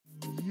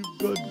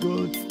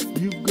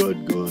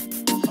got God,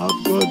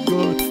 I've got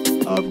God,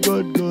 I've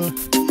got God.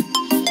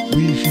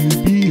 We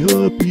should be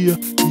happier.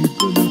 We're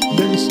gonna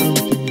learn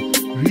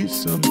something, read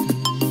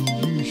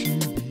something. You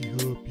should be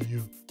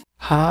happier.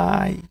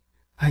 Hi,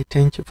 I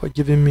thank you for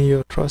giving me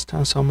your trust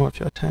and some of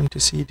your time to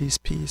see this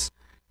piece.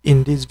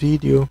 In this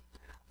video,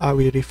 I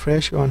will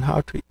refresh you on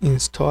how to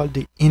install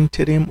the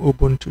interim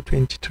Ubuntu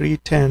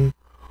 23.10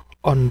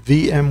 on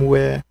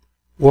VMware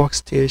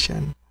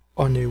Workstation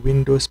on a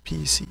Windows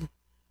PC.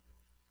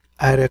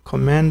 I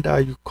recommend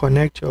that you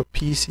connect your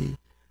PC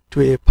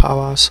to a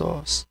power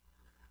source.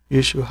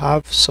 You should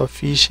have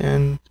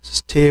sufficient,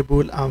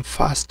 stable and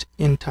fast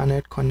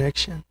internet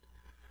connection.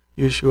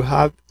 You should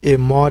have a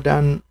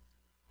modern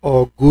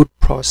or good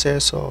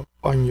processor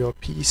on your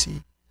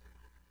PC.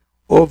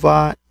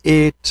 Over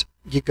 8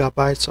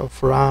 gigabytes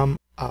of RAM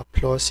are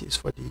pluses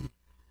for the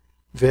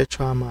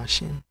virtual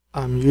machine.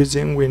 I'm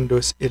using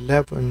Windows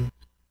 11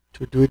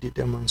 to do the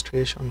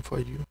demonstration for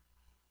you.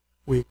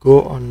 We go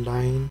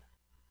online,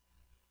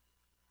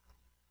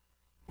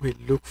 we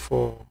look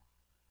for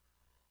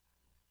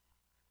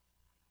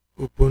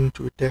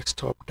Ubuntu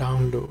desktop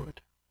download.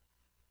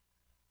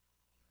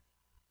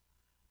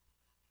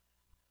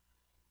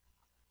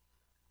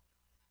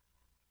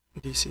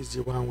 This is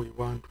the one we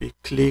want. We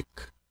click.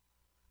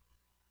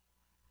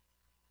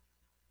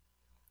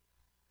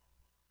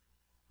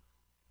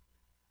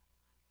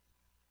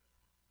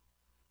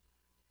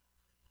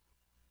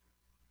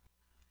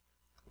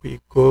 We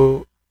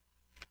go,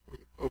 we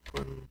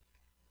open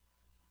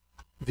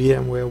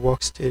VMware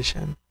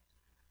Workstation.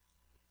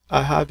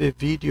 I have a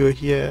video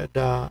here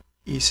that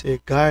is a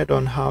guide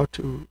on how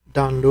to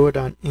download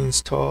and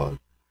install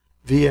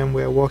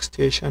VMware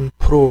Workstation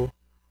Pro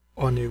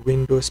on a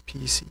Windows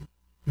PC.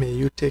 May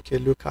you take a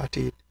look at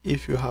it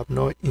if you have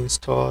not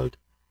installed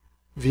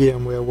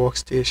VMware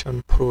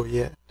Workstation Pro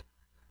yet.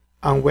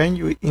 And when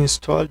you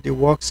install the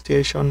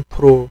Workstation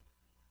Pro,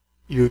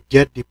 you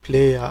get the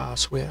player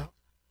as well.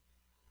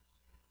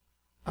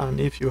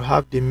 And if you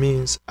have the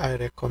means, I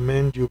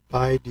recommend you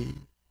buy the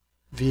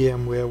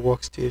VMware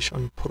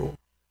Workstation Pro.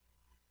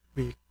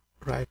 We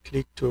right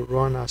click to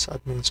run as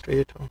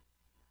administrator.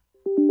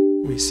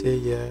 We say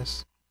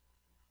yes.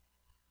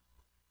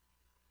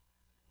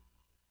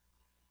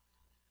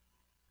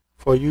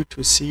 For you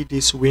to see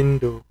this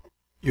window,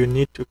 you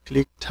need to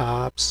click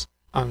tabs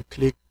and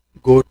click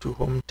go to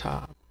home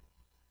tab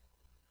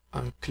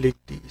and click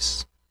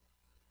this.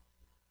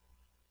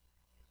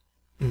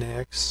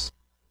 Next.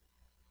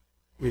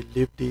 We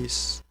leave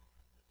this.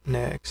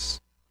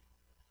 Next.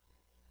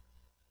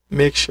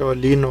 Make sure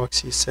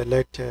Linux is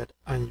selected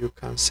and you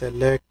can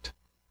select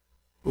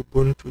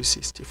Ubuntu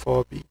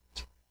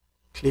 64-bit.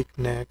 Click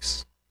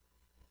next.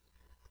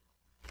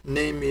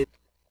 Name it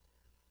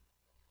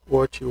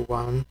what you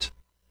want.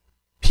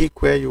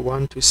 Pick where you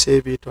want to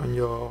save it on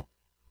your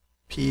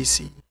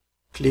PC.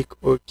 Click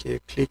OK.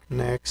 Click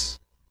next.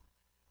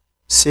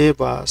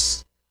 Save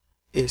as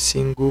a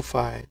single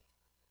file.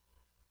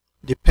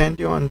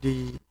 Depending on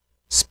the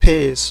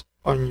space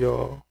on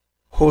your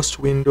host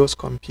Windows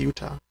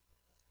computer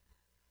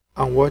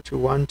and what you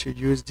want to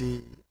use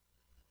the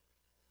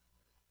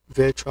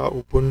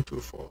virtual Ubuntu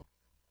for,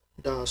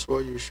 that's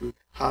what you should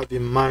have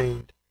in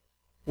mind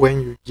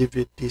when you give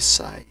it this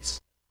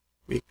size.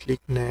 We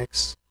click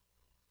next.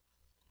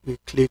 We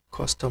click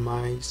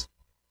customize.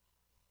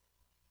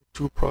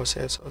 2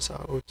 processors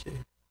are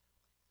okay.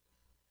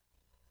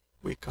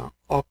 We can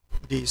up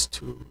this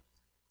to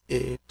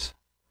 8.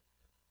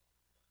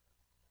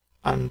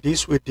 And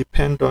this will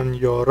depend on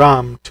your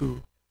RAM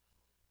too.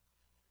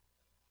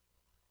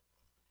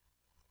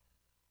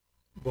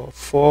 But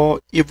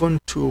 4, even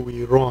 2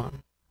 will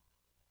run.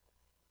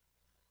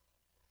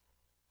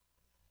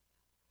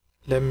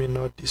 Let me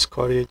not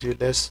discourage you.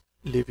 Let's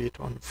leave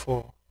it on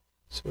 4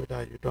 so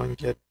that you don't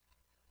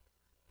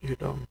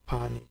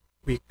panic.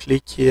 We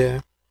click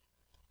here.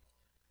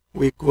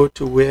 We go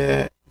to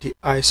where the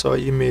ISO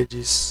image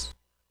is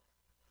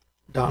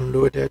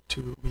downloaded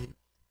to. We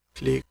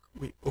click,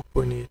 we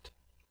open it.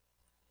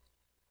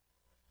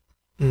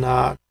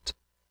 NAT,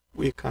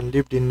 we can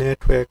leave the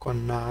network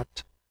on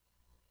NAT.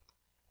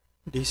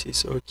 This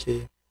is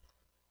okay.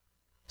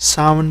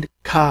 Sound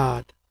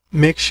card,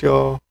 make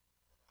sure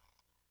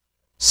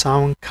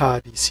sound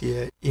card is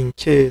here. In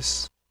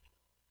case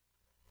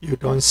you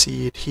don't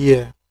see it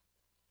here,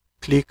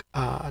 click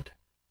add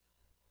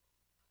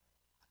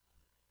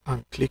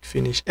and click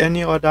finish.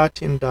 Any other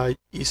thing that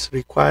is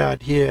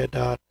required here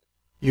that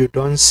you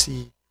don't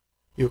see,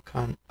 you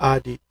can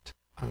add it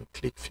and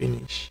click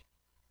finish.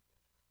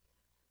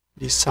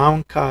 The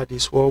sound card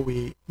is what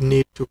we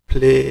need to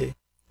play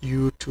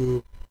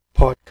YouTube,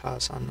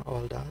 podcasts and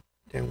all that.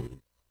 Then we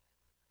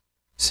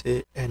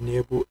say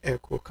enable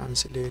echo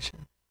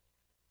cancellation.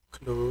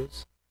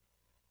 Close.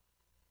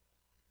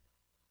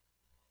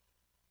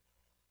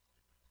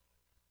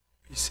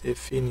 We say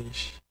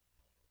finish.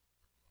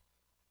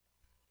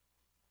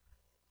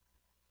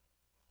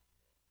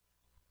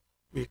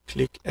 We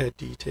click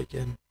edit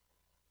again.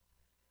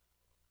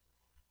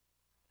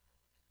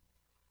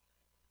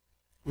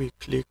 We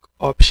click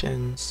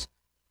options.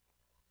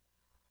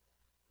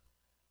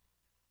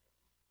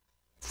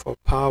 For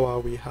power,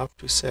 we have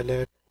to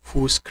select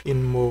full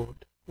screen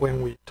mode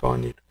when we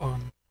turn it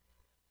on.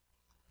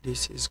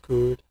 This is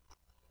good.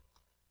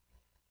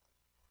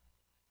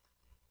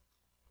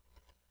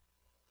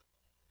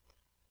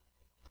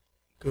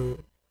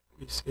 Good.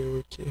 We say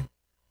okay.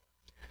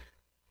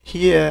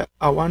 Here,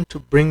 I want to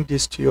bring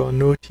this to your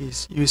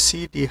notice. You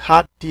see the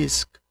hard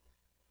disk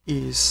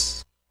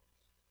is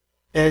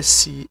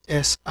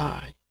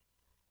SCSI.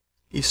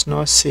 It's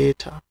not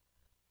SATA.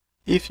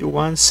 If you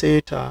want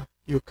SATA,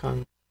 you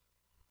can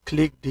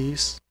click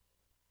this.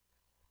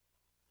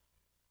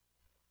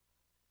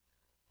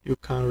 You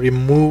can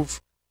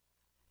remove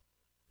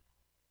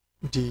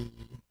the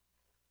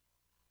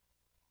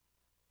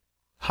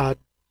hard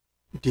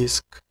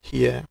disk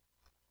here.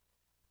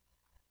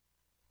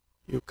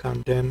 You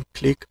can then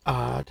click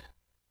add,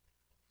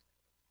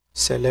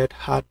 select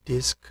hard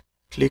disk,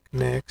 click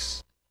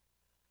next.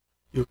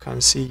 You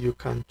can see you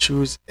can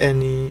choose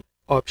any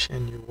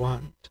option you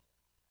want.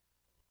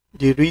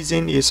 The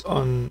reason is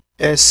on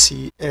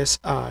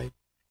SCSI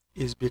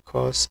is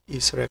because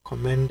it's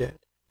recommended.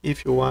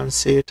 If you want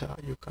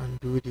SATA, you can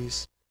do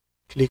this.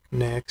 Click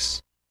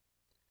next.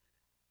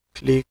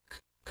 Click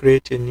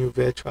create a new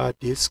virtual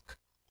disk.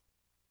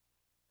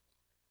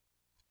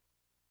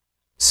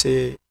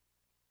 Say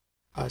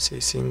as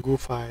a single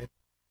file.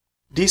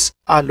 This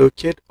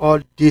allocate all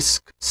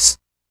disk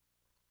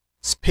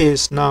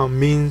space now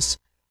means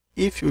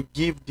if you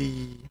give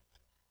the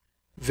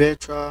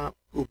virtual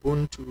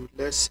Ubuntu,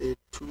 let's say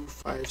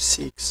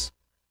 256,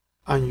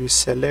 and you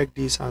select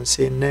this and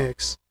say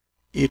next,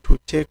 it will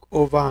take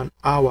over an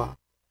hour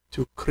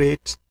to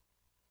create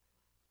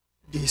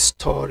the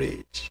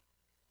storage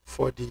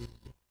for the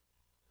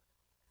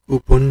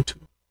Ubuntu.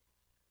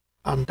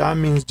 And that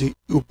means the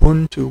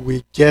Ubuntu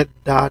will get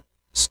that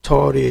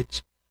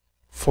storage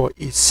for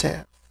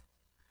itself.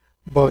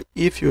 But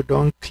if you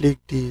don't click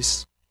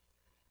this,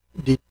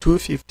 the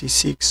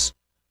 256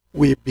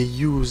 will be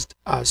used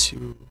as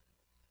you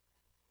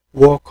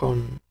work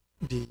on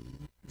the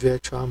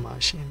virtual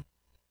machine.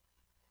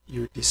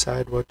 You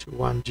decide what you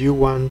want. Do you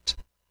want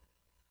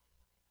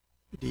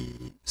the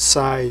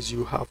size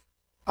you have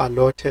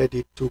allotted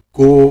it to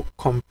go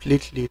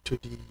completely to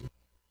the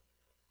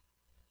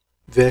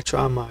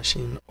virtual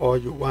machine, or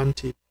you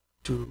want it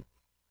to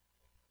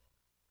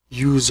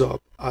use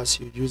up as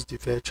you use the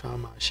virtual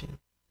machine?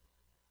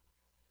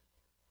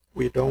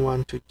 We don't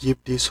want to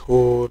give this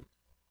whole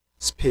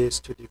space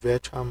to the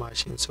virtual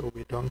machine, so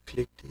we don't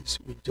click this.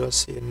 We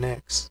just say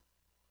next.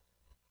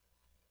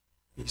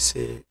 We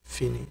say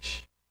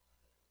finish.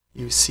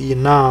 You see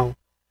now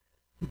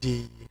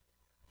the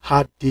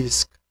hard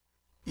disk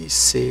is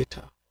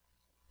SATA.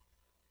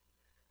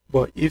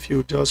 But if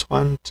you just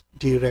want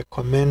the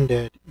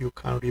recommended, you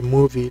can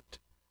remove it,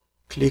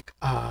 click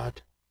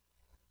add,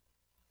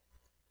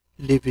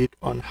 leave it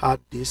on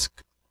hard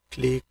disk,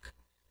 click,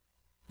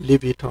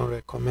 leave it on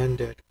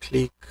recommended,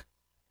 click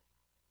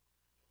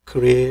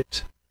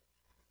create.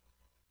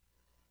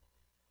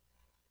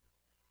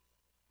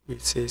 We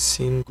say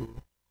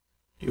single.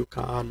 You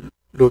can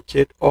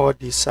allocate all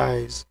the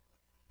size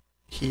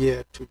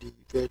here to the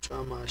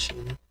virtual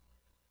machine,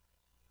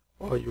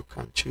 or you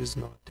can choose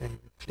not. Then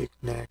you click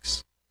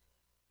next.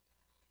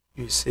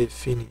 You say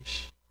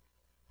finish.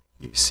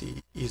 You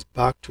see it's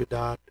back to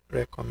that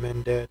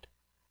recommended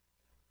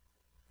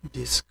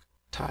disk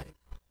type.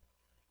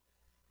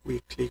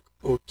 We click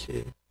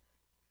OK.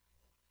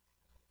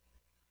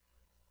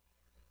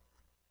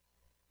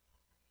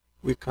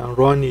 We can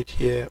run it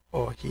here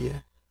or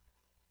here.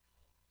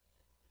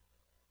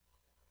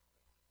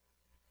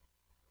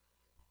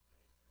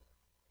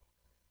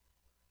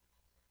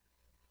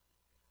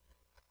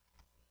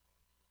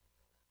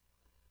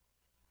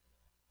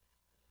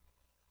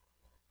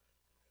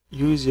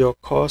 Use your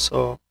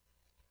cursor,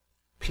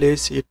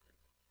 place it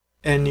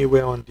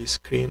anywhere on the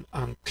screen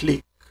and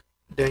click.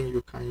 Then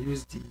you can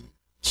use the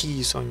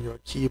keys on your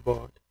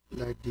keyboard,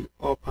 like the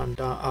up and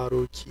down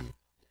arrow key.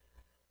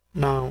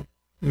 Now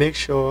make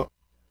sure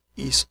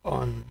it's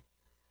on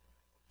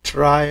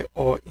try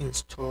or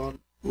install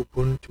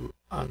Ubuntu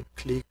and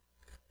click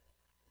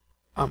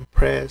and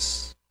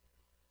press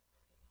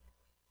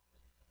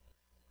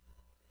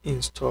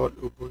install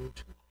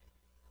Ubuntu.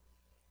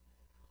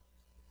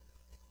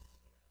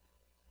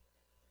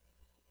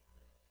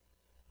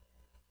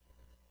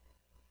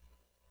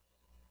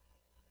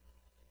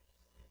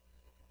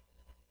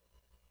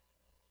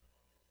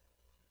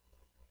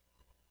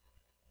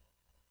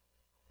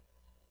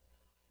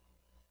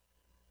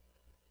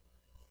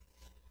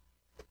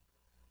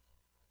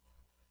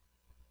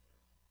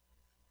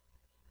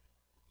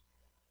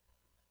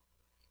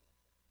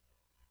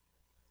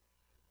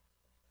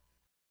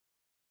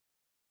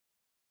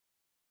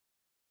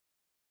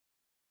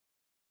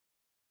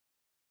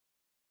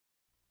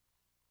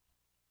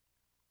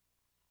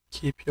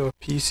 Keep your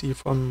PC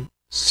from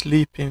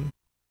sleeping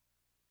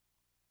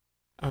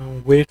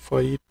and wait for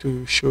it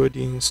to show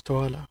the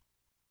installer.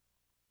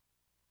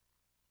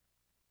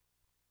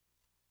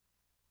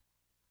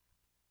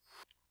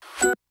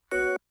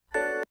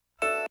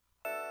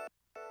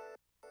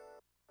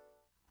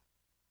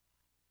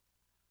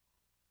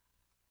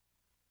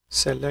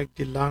 select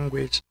the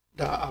language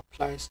that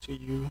applies to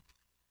you.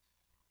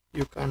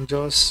 You can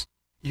just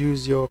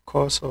use your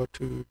cursor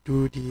to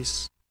do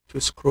this,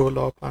 to scroll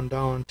up and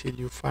down until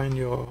you find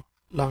your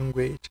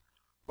language,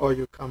 or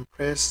you can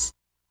press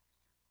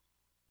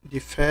the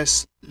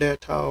first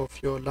letter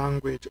of your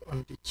language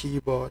on the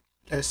keyboard.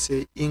 Let's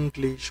say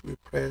English, we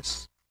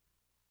press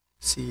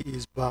C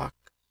is back.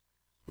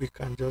 We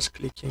can just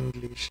click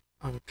English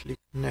and click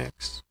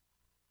next.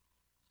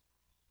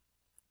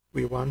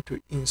 We want to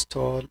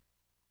install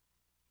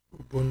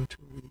Ubuntu,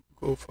 we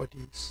go for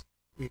this,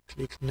 we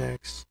click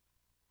next.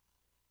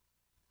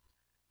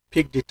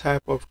 Pick the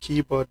type of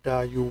keyboard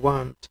that you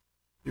want.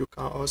 You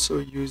can also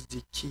use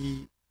the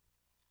key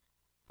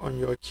on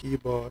your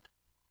keyboard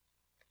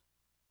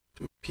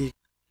to pick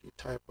the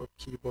type of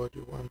keyboard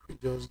you want. We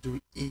just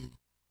do E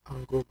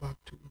and go back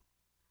to it.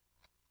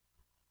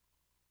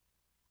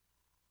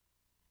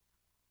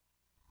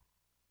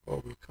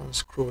 Or we can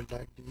scroll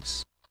like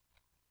this.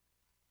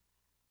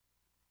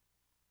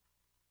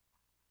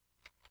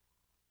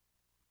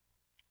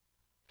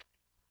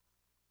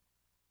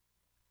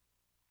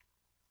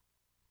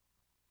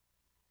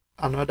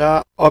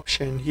 Another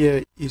option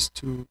here is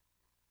to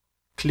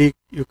click,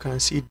 you can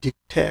see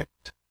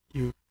detect.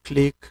 You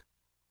click,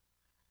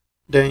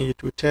 then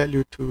it will tell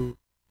you to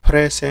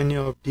press any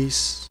of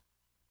these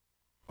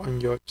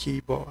on your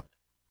keyboard.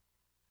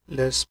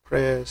 Let's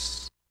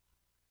press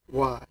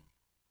Y.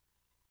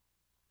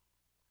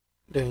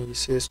 Then it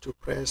says to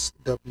press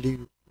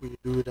W. We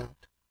do that.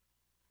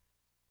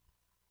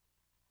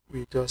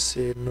 We just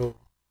say no.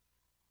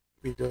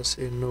 We just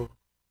say no.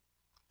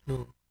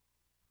 No.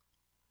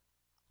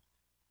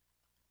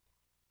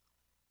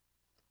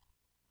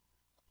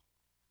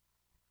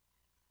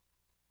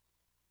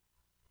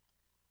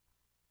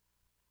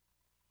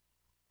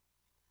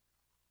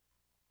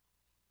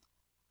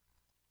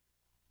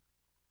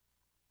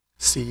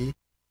 See,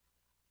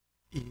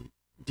 it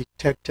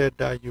detected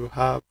that you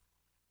have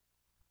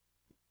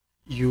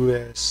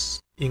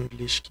US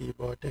English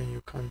keyboard, then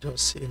you can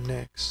just say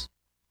next.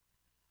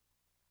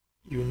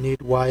 You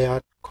need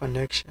wired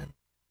connection.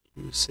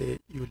 You say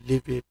you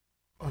leave it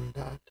on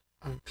that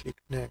and click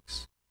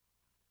next.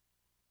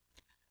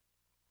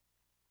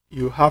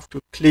 You have to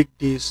click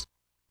this,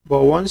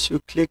 but once you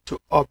click to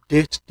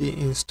update the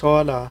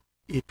installer,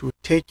 it will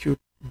take you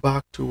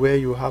back to where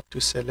you have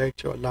to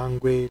select your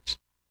language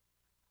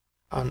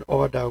and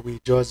order we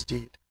just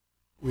did.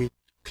 We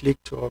click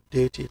to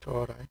update it,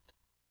 alright.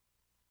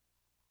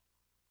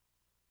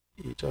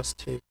 It just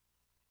takes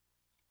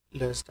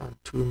less than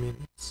 2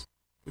 minutes.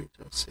 We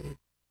just say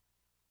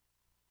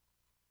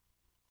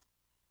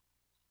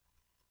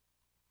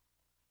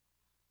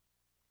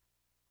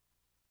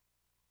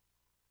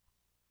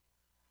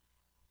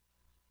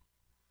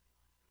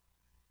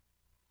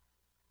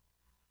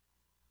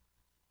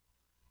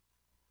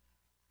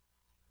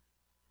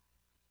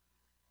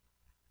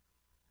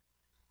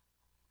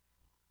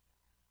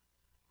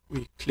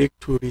we click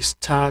to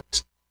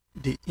restart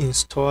the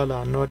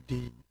installer, not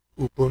the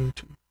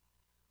Ubuntu.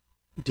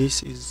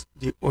 This is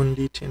the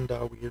only thing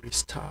that we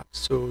restart,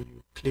 so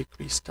you click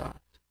restart.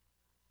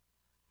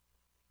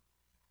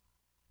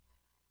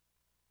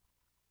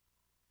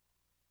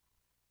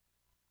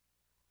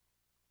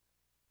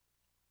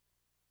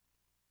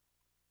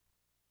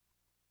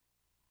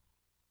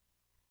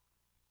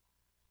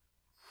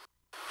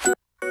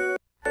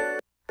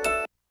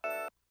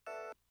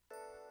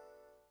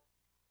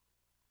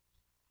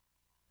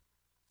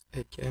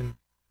 Again,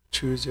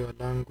 choose your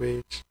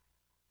language,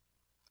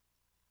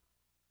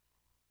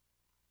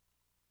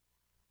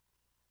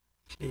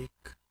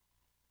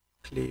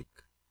 click.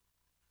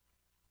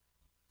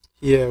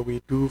 Here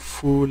we do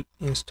full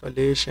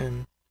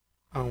installation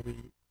and we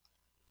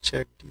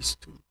check these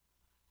two.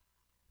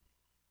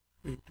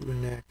 We do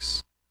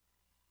next.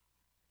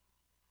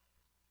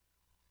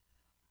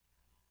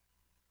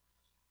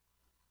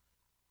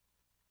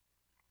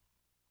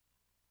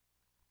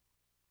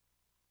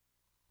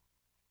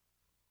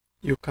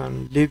 You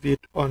can leave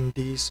it on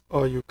this,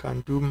 or you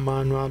can do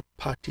manual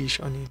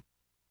partitioning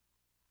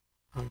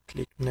and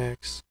click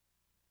next.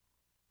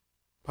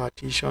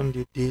 Partition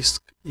the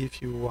disk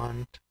if you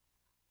want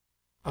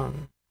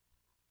and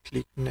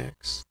click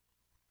next,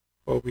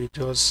 or we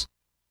just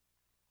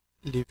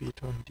leave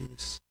it on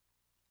this.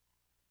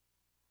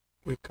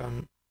 We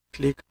can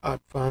click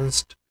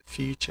advanced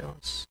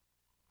features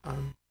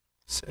and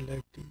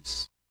select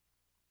this.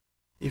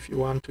 If you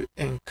want to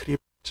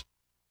encrypt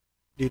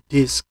the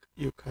disk,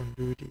 you can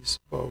do this,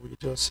 but we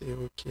just say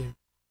okay.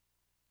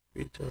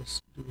 We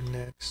just do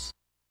next.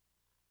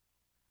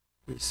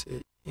 We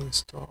say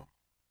install.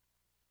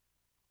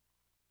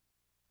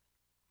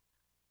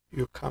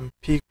 You can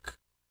pick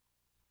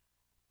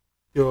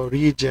your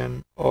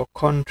region or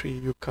country.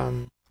 You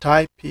can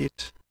type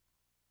it.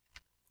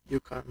 You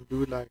can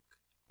do like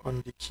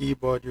on the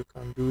keyboard, you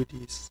can do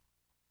this.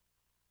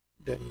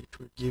 Then it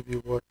will give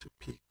you what to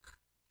pick.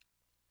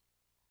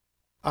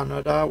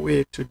 Another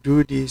way to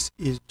do this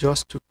is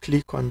just to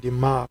click on the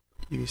map.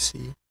 You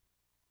see,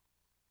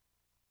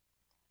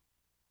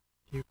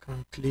 You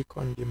can click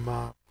on the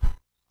map.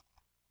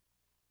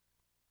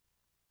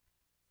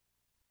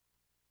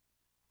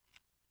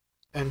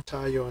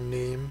 Enter your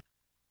name.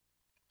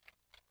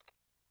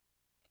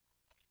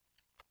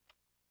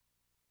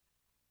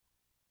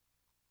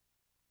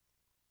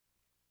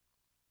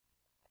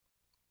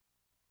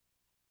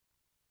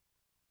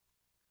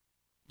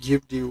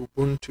 Give the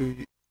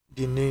Ubuntu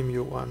the name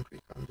you want. We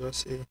can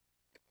just say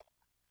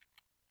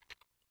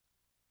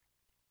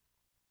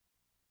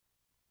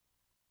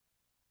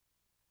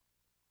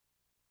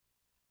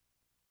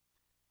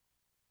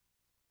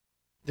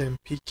then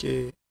pick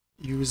a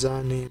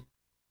username.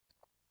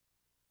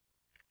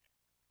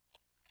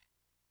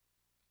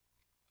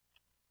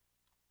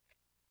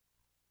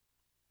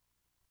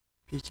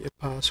 Pick a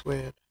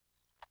password.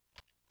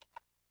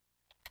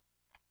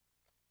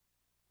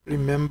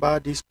 Remember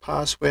this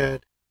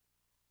password.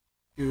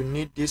 You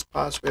need this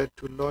password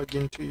to log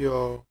into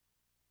your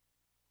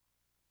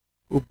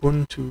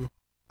Ubuntu,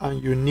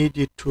 and you need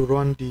it to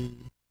run the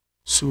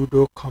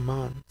sudo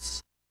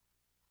commands,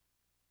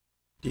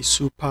 the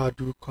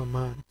sudo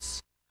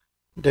commands.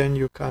 Then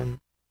you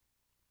can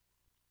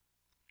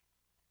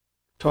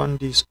turn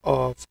this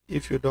off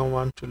if you don't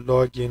want to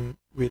log in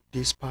with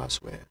this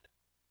password.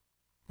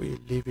 We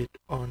leave it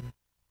on.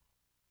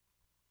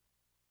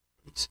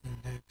 It's in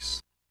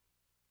next.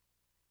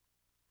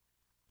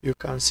 You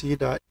can see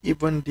that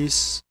even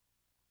this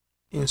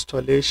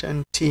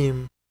installation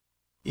theme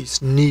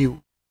is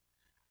new.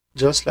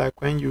 Just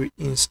like when you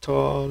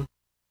install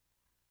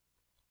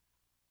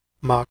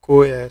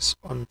macOS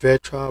on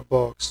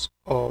VirtualBox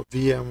or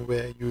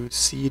VMware, you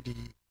see the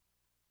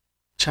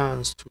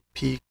chance to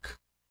pick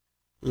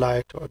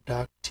light or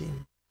dark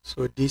theme.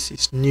 So this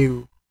is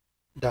new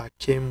that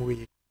came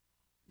with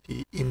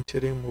the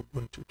interim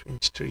Ubuntu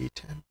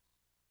 23.10.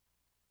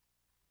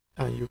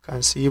 And you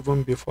can see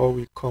even before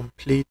we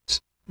complete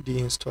the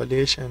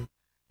installation,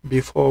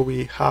 before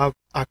we have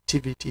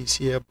activities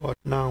here, but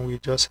now we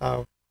just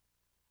have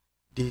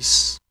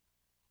this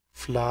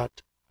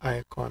flat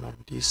icon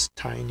and this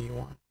tiny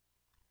one.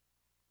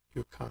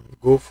 You can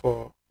go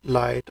for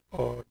light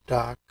or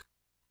dark.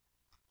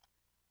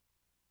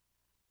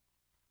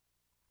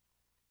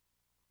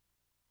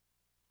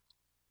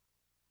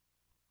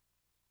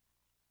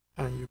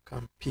 And you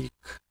can pick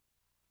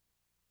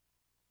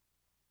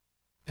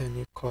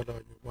any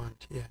color you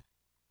want here.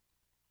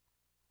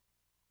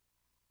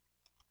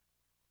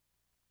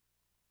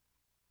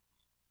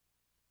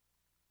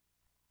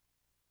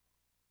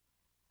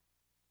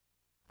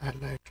 I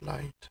like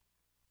light.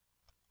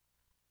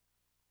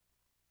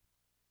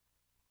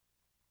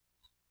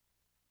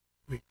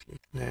 We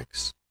click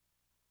next.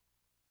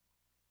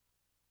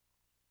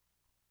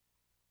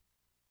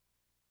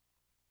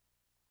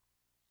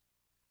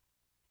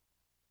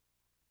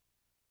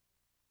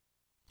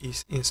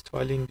 It's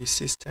installing the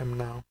system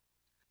now.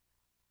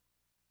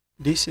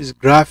 This is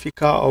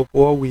graphical of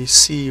what we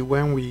see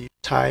when we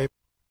type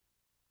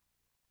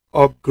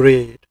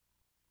upgrade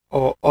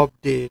or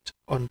update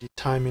on the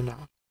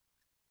terminal.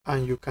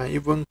 And you can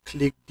even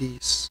click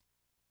this.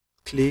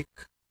 Click,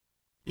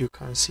 you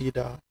can see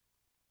that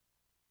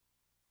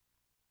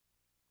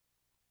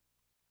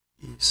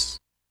is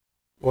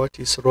what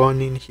is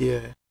running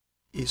here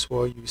is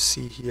what you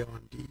see here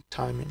on the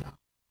terminal.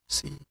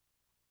 See,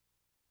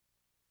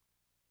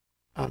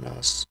 and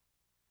as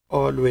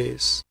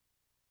always,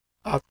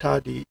 after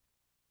the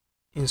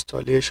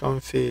installation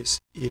phase,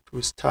 it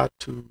will start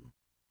to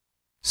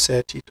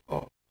set it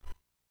up.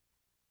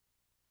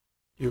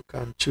 You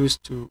can choose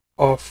to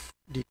off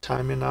the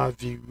terminal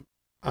view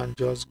and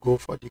just go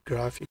for the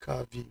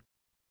graphical view.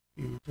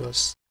 You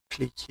just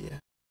click here.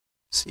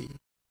 See,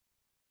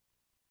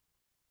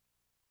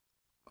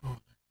 all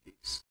like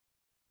this.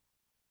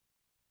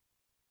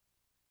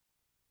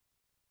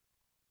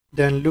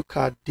 Then look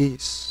at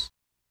this.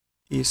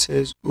 It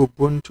says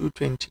Ubuntu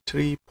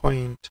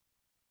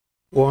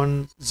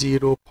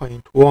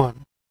 23.10.1.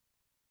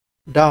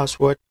 That's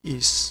what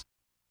is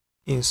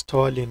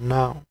installing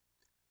now,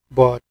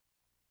 but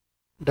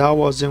that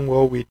wasn't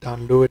what we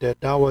downloaded.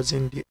 That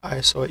wasn't the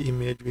ISO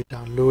image we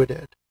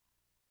downloaded.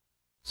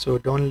 So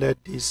don't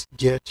let this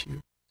get you.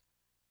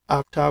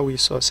 After we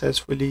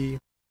successfully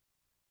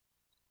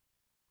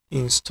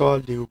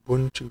install the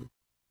Ubuntu,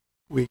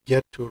 we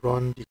get to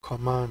run the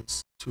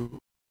commands to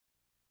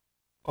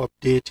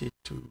update it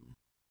to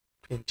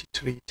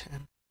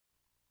 23.10.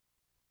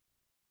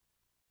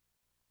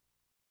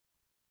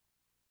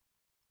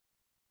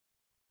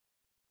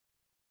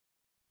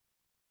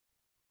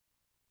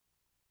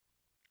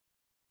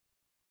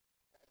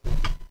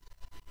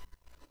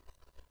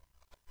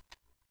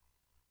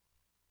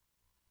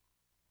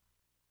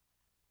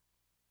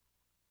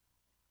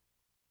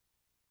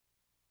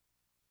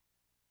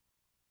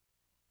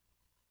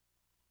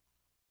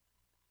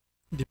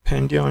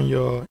 Depending on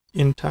your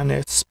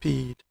internet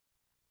speed,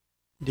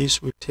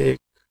 this will take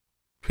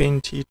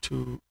 20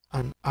 to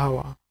an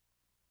hour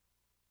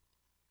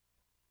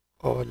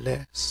or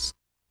less.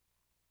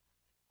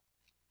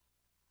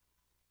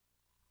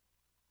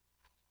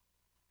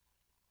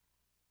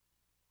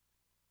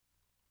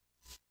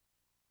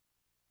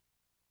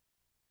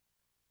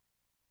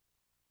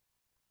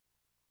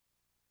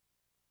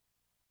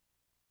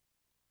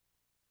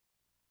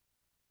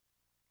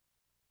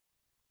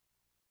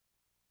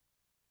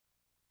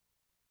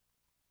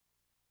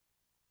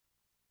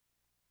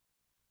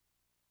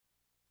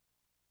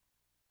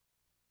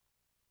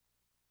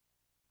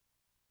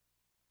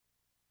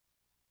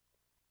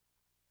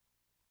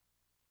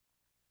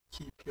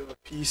 keep your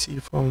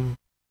PC from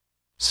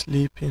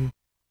sleeping.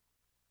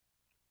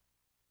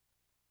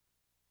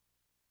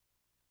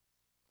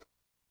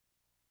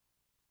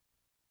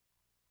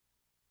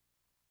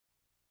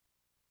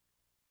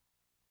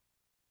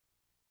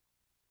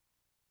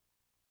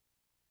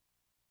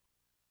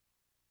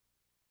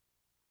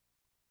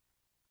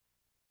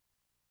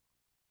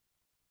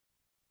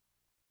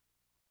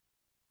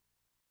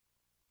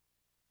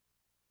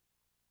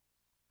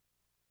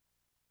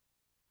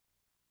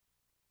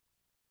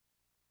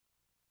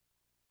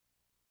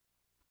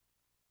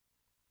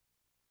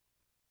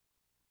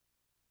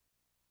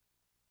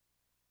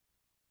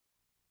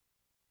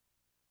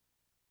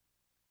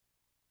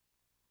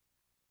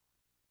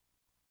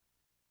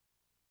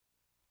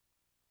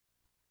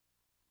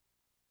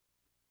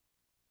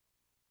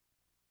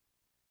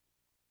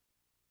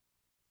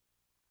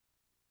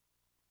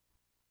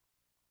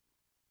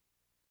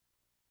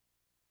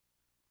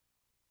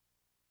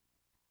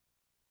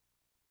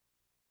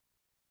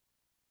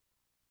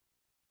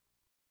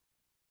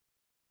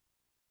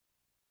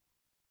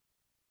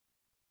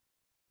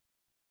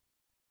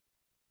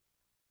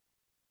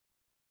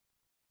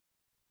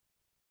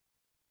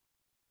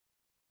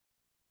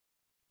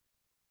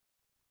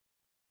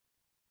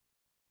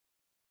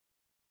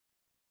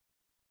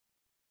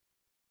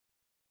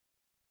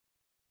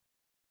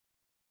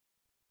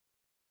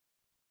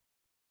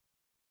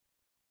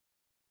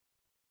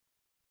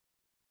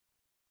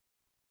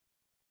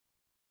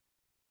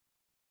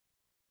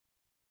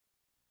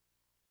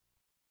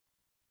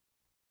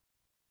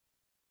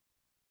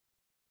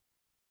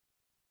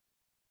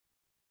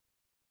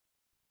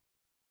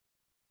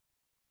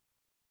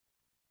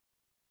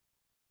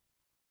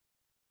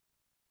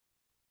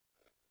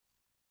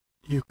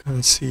 You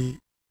can see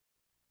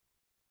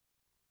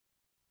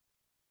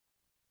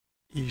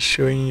it's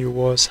showing you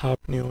what's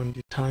happening on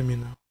the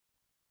terminal.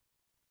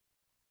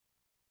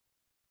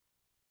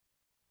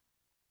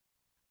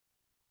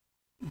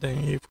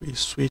 Then if we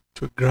switch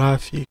to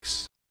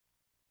graphics,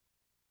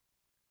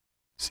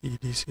 see,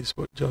 this is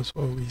just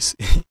what we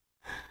see.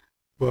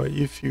 But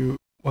if you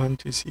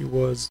want to see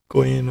what's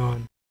going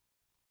on,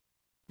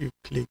 you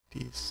click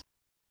this.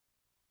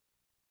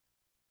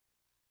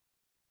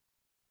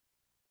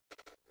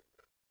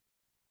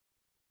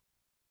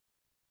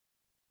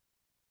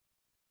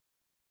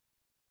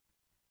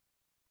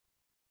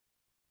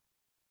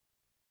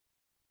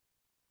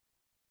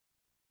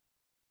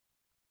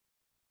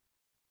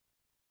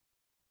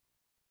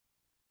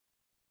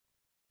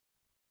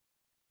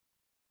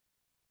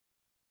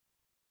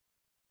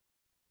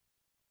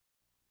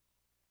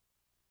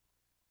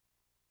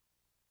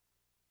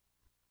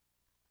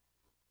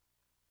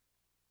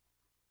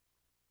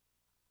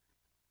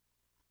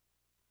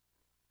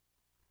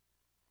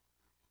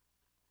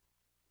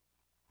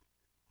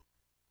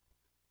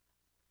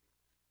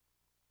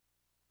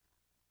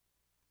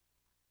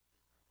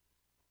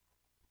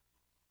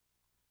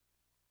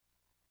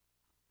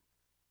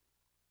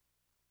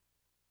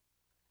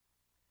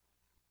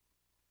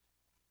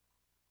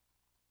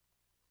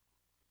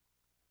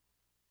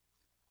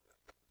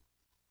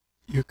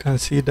 You can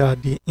see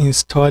that the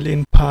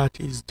installing part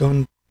is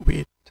done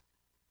with.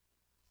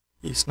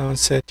 It's now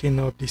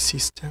setting up the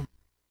system.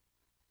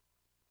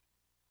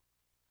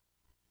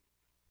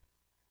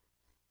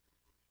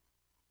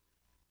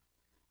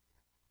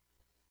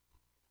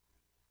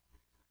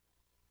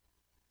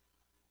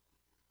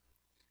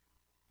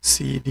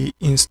 See, the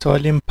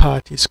installing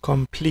part is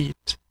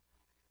complete.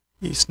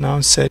 It's now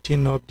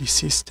setting up the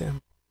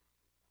system.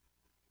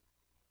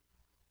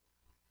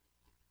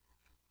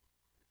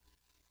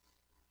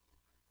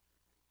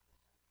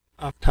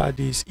 After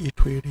this,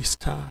 it will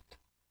restart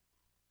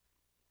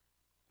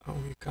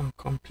and we can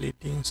complete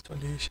the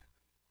installation.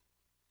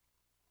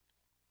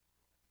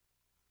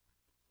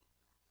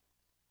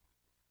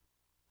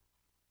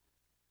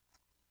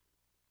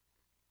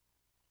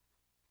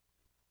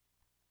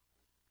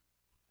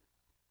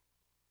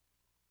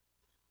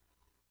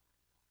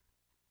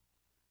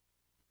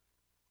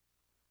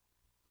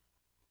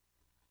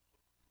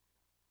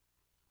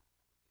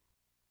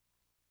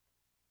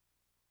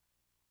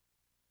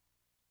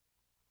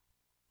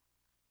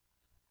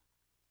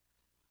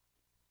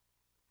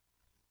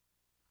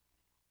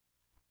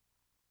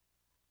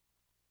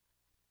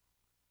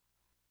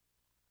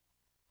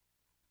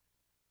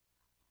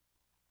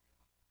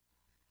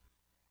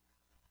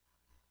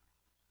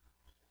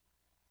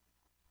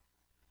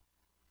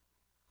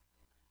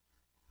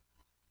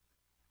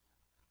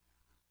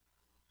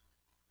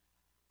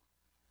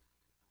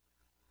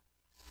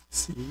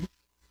 See?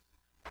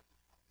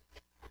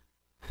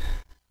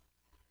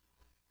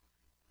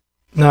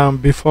 Now,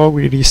 before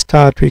we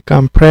restart, we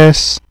can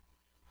press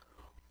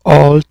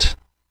Alt,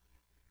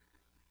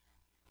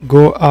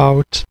 go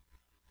out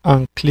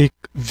and click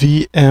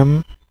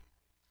VM,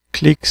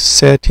 click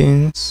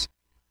Settings,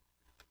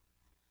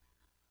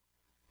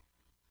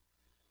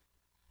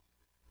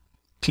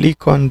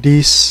 click on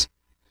this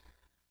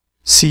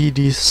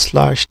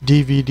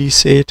CD/DVD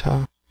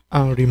SATA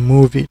and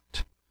remove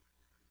it.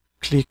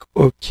 Click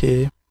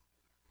OK.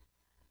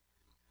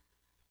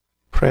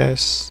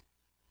 press,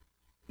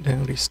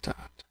 then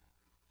restart.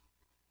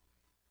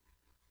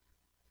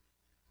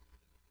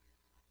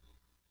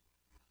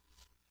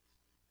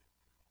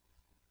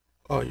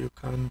 Or you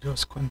can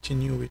just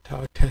continue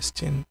without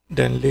testing,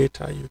 then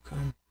later you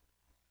can.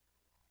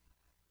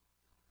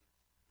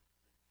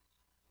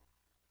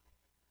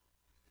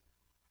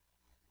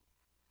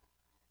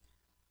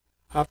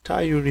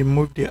 After you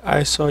remove the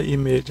ISO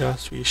image,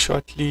 as we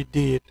shortly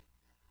did,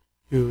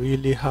 you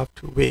really have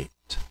to wait.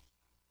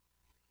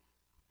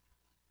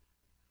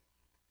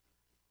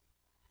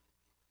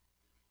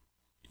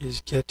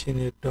 It's getting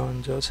it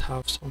done, just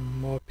have some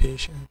more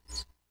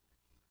patience.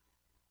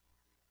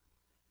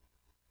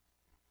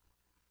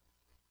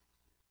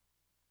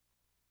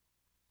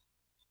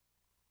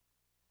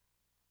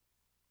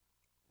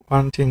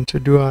 One thing to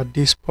do at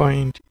this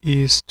point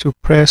is to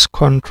press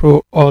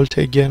Ctrl Alt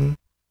again.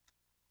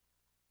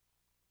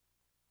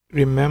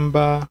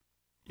 Remember,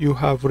 you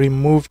have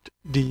removed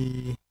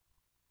the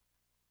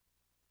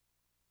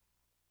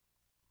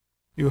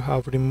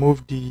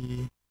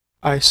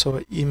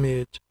ISO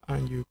image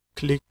and you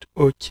clicked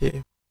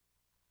OK.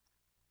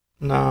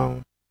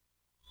 Now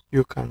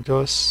you can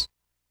just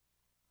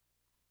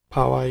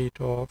power it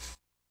off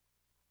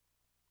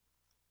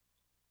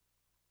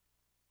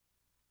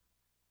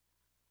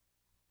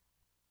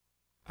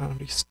and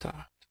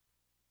restart.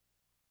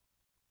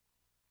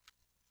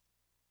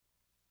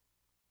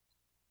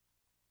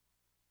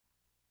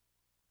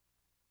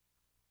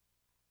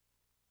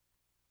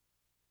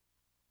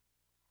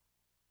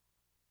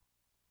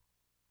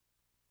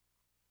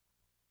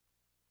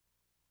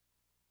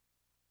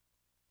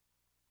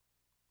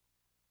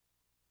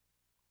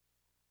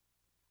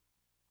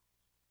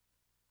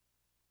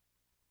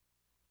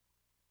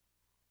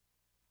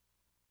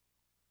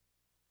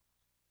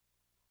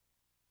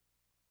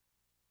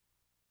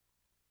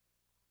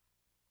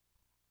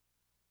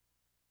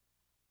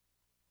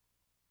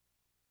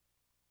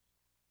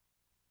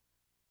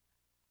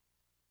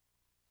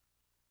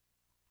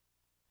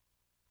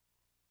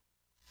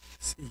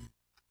 See,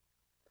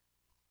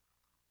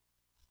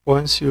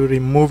 once you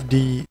remove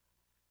the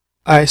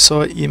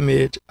ISO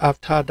image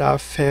after that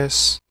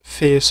first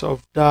phase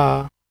of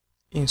the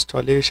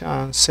installation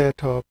and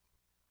setup,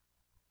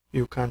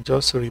 you can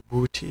just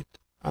reboot it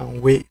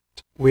and wait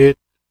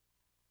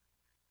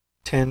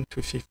 10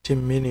 to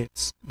 15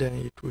 minutes, then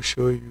it will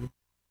show you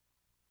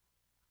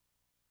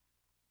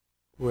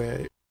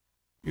where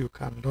you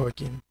can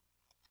log in.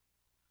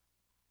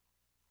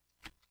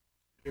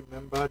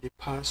 Remember the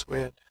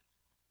password.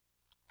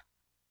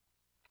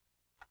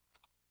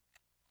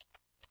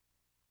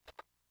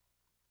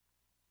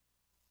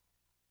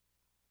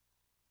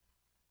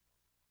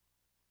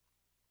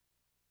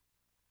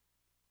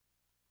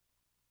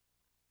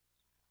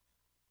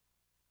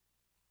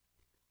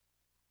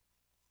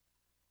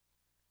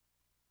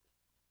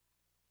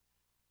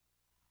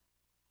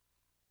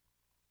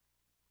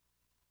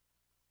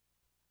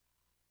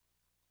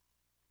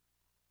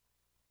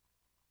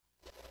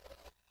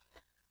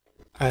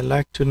 I'd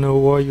like to know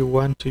what you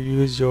want to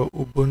use your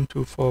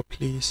Ubuntu for,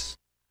 please.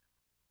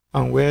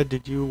 And where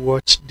did you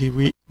watch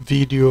the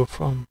video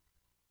from?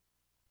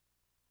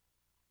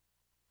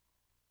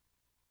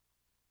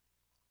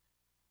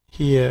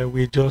 Here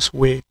we just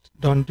wait.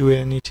 Don't do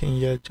anything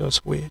yet,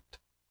 just wait.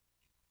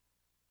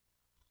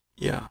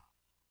 Yeah.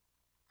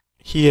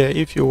 Here,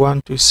 if you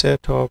want to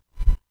set up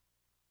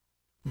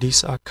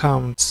these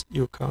accounts,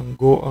 you can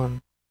go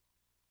on,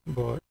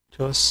 but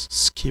just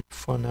skip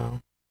for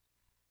now.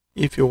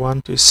 If you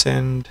want to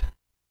send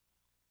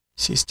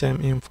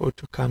system info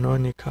to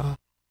Canonical,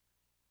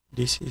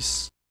 this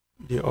is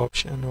the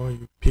option, or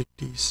you pick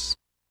this.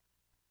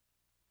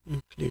 You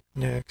click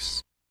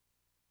next.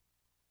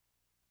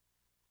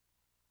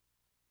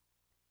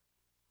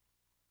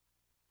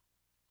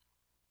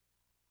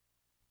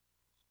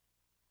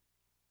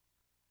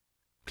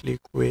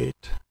 Click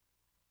wait.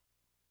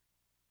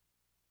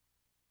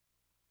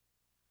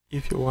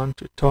 If you want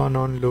to turn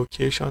on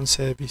location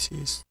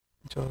services,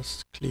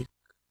 just click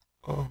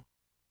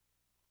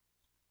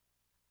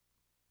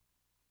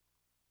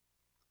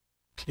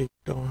click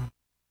done.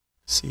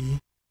 See,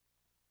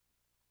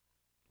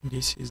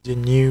 this is the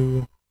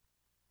new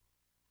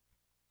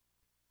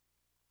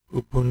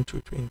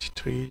Ubuntu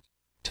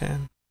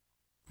 23.10.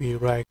 We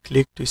right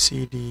click to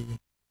see the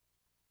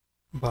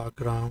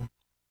background.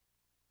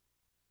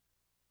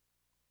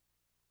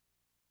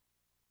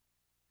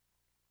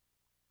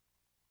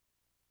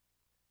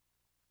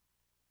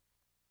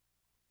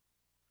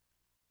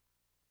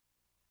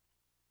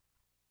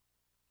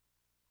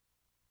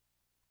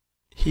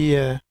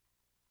 Here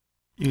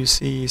you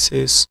see it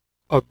says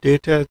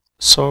updated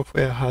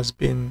software has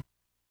been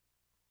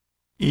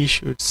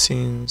issued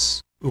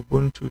since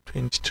Ubuntu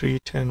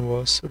 23.10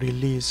 was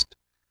released.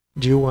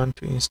 Do you want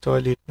to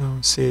install it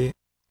now? Say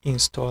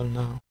install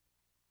now.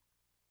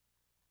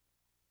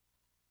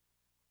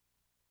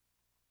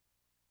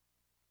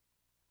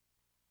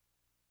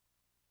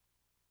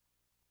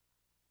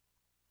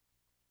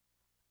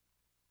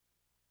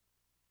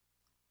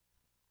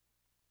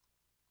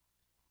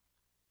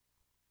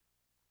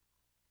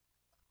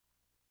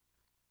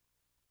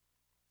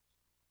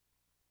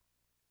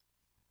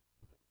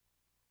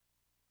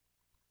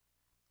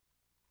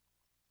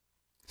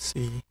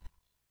 See,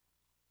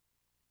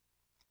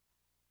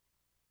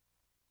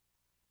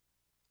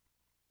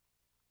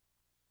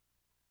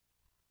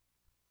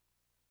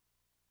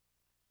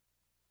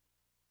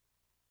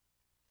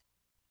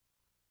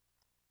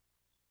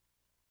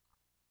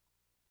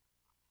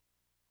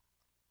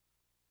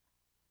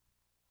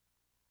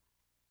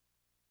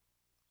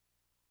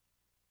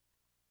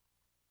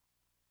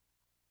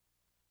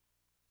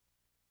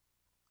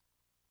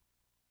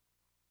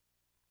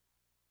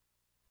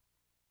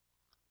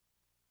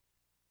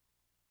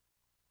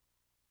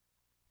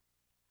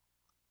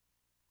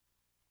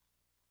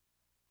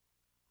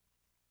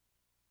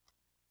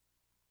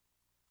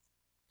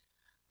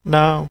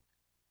 now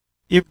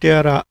if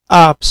there are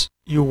apps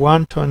you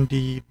want on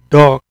the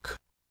dock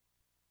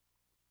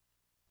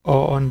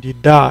or on the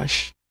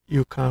dash,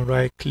 you can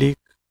right click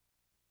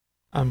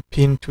and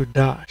pin to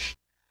dash.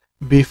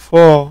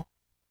 Before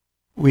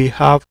we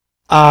have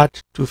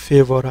add to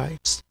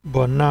favorites,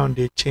 but now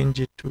they change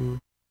it to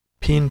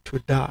pin to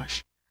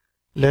dash.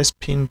 Let's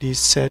pin these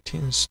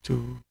settings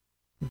to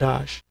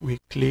dash. We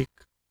click,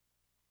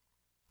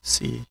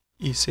 see,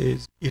 it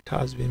says it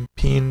has been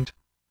pinned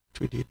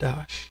to the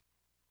dash.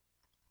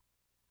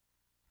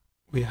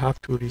 We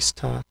have to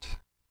restart.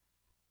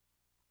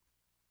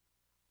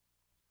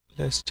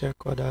 Let's check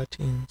other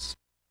things.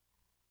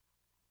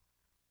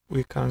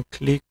 We can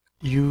click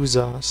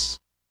users.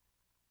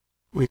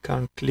 We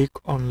can click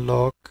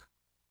unlock,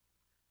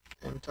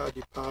 enter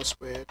the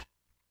password,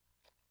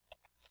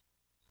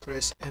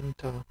 press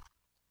enter.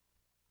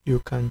 You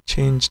can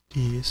change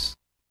this.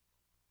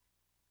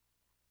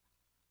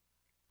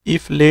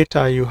 If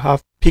later you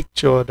have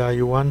picture that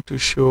you want to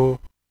show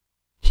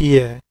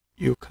here,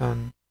 you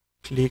can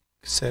click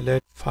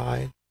select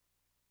file,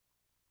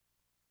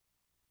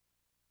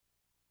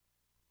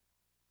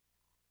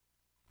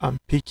 and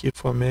pick it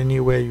from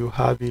anywhere you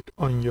have it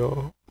on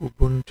your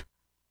Ubuntu.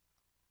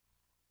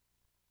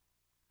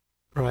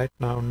 Right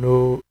now,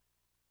 no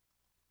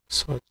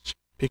such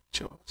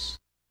pictures.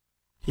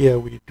 Here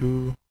we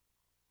do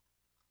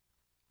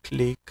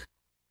click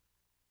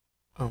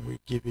and we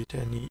give it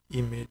any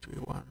image we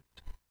want.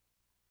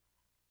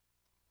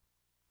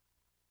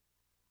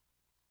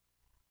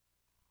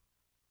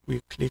 We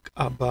click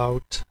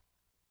about.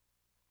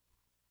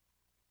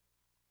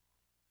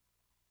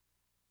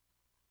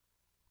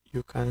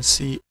 You can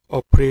see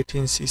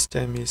operating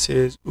system, it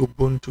says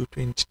Ubuntu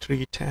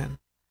 23.10.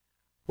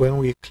 When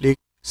we click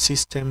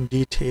system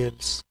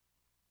details,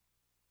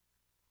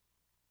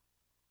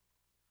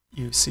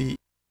 you see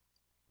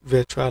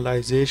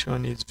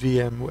virtualization is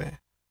VMware.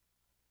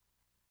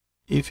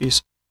 If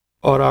it's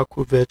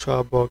Oracle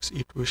VirtualBox,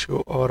 it will show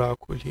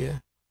Oracle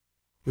here.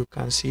 You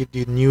can see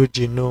the new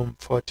genome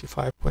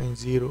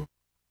 45.0.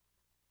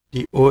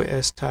 The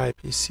OS type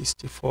is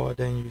 64.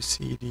 Then you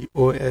see the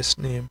OS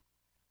name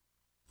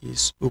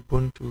is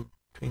Ubuntu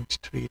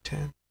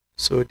 23.10.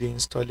 So the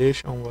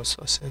installation was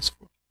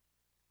successful.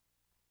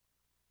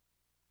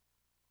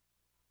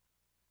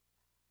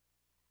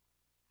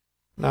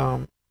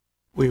 Now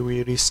we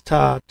will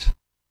restart.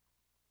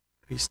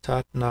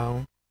 Restart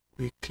now.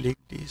 We click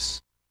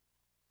this.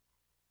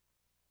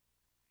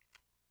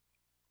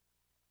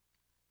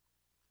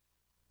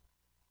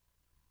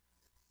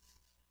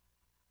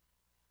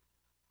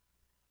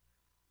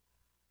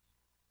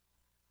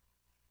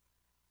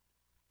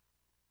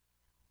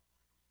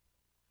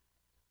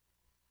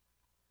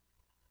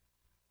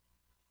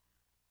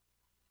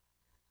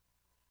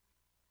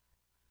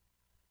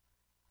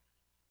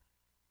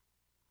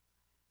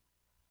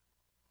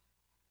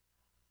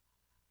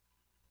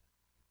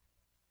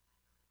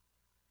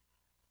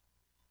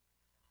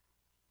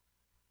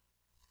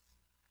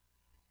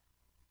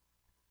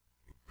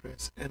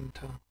 Press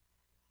enter.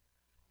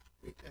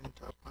 We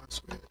enter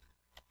password.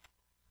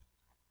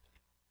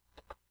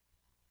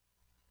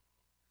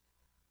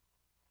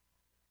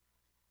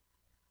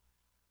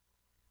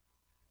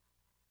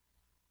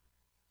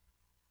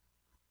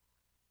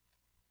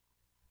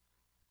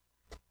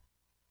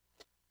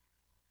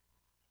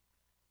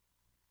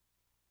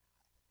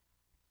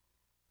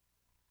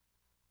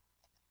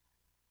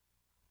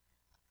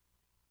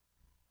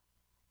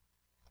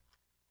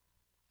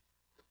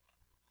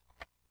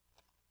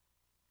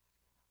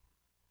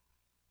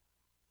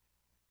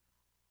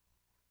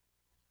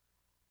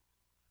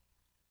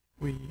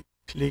 We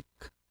click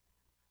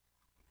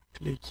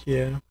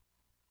here.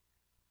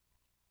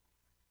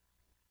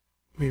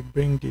 We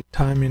bring the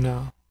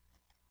terminal.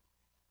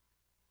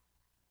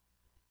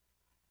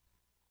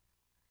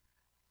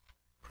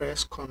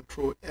 Press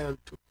Ctrl L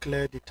to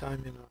clear the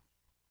terminal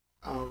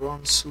and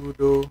run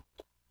sudo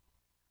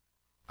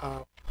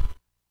app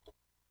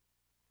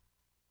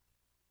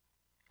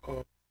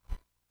update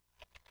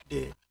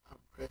and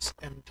press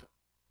enter.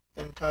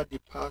 Enter the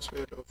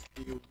password of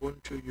the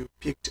Ubuntu you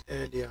picked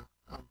earlier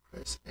and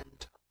press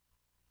enter.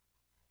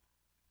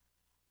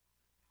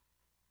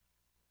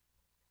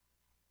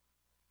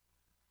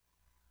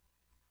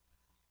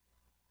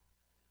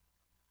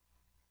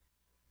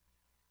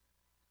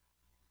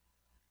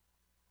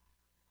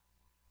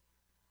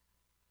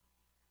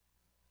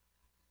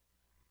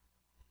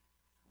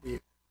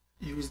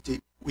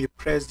 we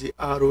press the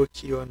arrow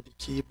key on the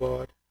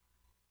keyboard,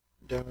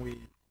 then we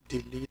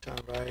delete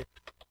and write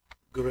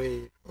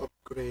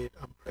upgrade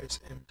and press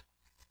enter.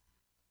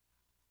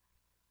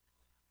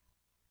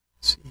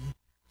 See,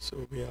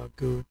 so we are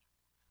good.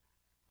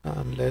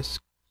 And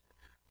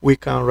we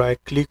can right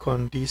click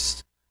on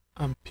this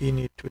and pin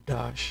it to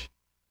dash.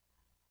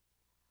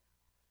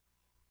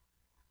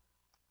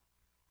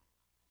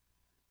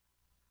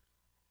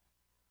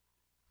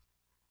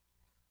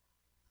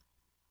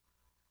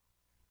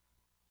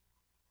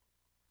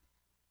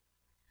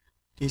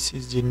 This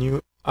is the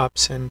new app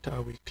center.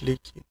 We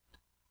click it.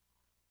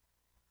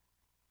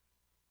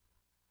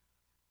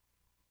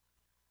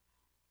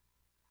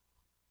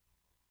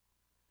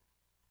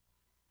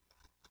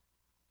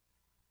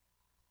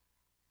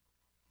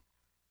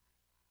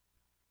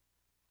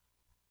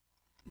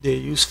 They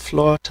use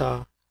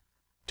Flutter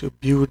to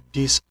build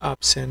this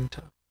app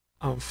center,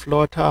 and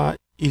Flutter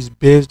is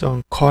based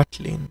on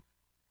Kotlin.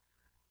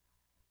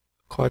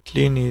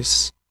 Kotlin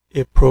is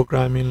a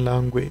programming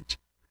language.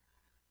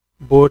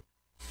 Both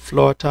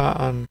Flutter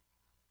and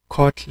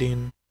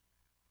Kotlin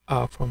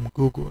are from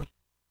Google.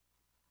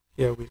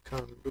 Here we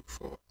can look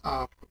for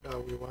app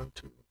that we want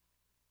to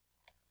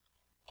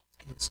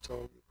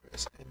install. We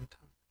press enter.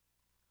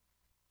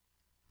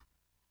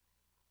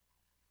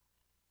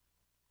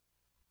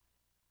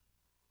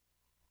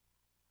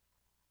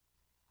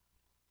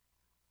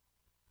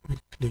 We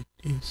click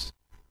this.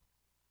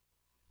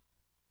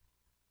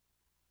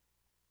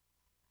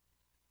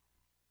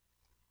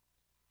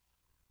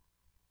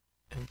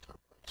 Enter.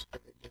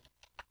 Again.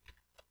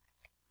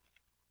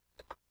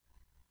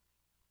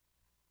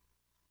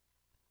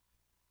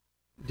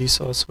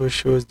 This also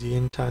shows the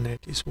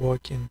internet is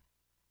working.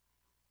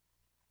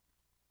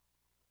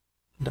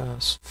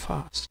 That's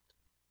fast.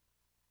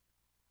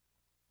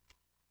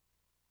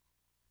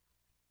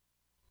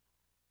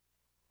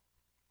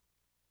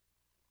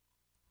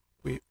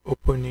 We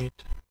open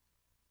it.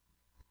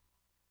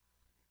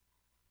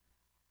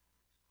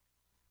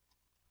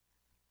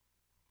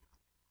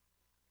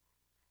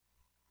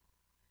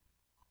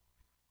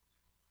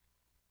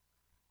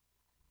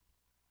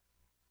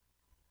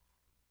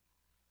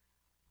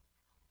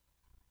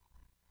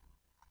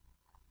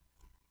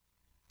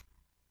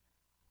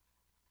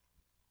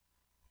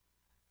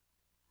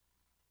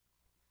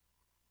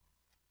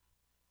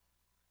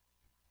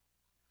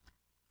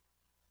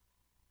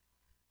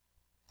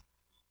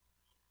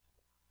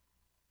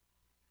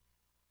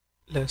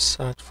 Let's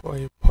search for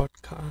a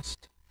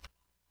podcast.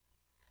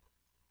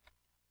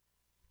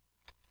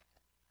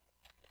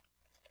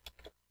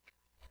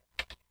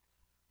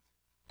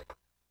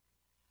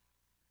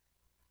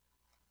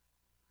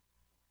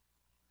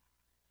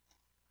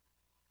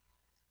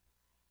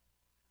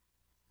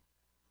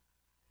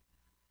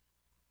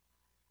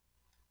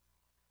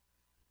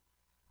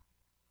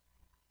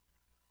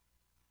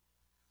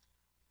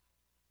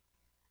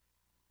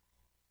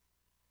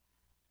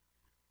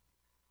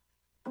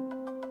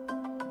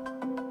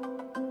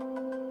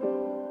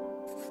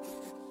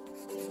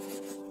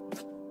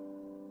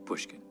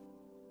 Pushkin.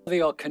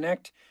 They all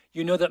connect.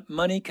 You know that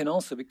money can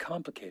also be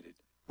complicated.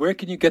 Where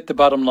can you get the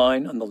bottom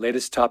line on the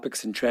latest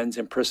topics and trends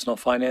in personal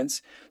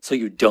finance so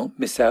you don't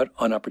miss out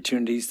on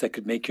opportunities that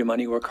could make your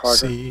money work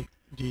harder? See,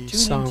 the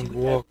sound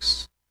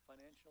works.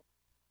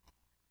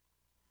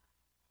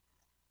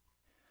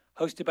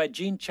 Hosted by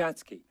Gene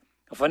Chatsky,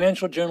 a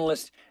financial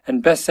journalist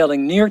and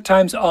best-selling New York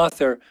Times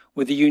author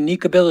with a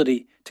unique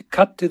ability to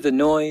cut through the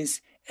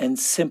noise and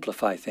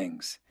simplify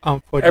things.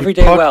 And for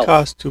Everyday the podcast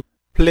wealth to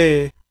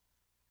play,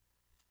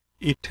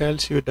 it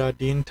tells you that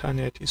the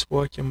internet is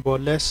working, but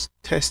let's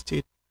test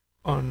it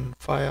on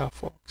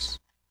Firefox.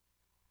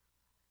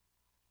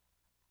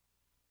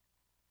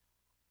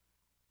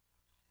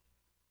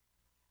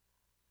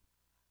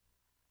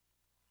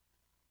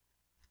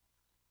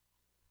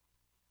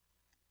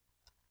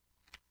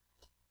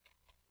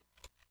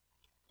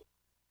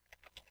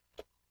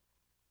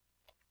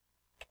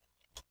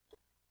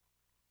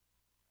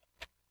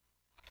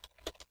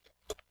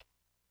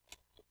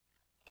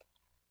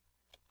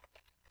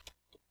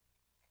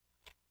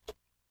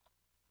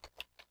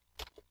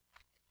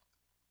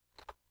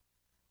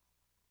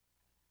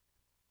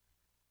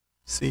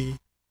 See,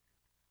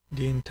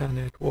 the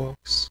internet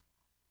works.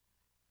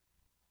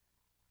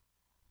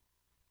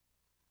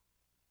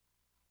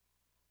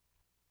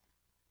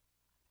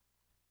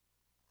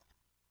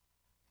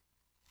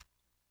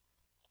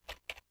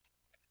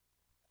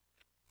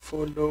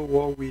 Follow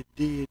what we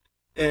did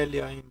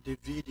earlier in the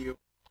video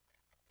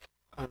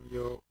and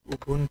your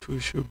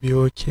Ubuntu should be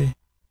okay.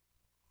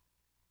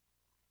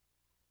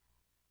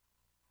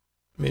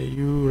 May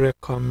you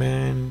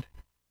recommend,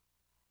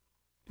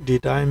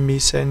 did I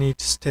miss any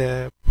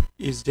step?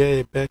 Is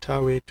there a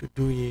better way to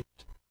do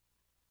it?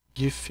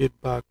 Give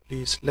feedback,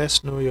 please.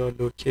 Let's know your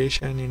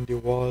location in the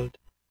world.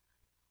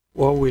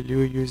 What will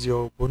you use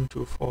your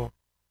Ubuntu for?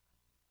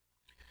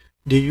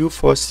 Do you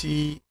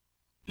foresee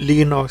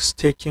Linux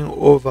taking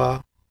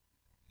over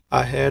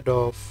ahead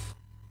of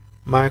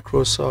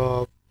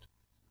Microsoft,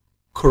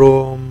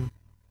 Chrome,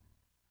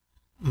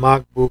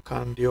 MacBook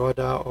and the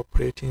other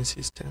operating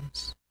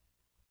systems?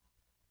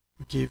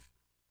 Give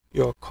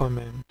your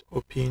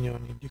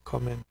opinion in the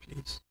comment,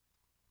 please,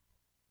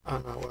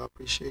 and I will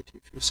appreciate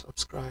if you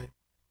subscribe.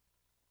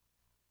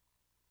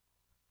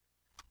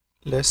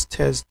 Let's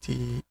test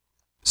the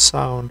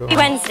sound on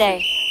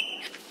Wednesday.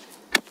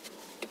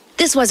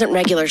 This wasn't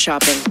regular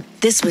shopping.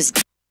 This was...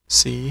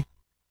 See?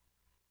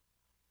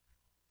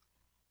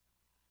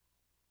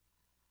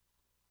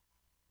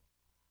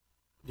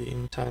 The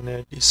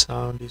internet, the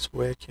sound is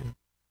working.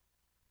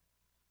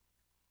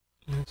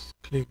 Let's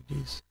click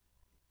this.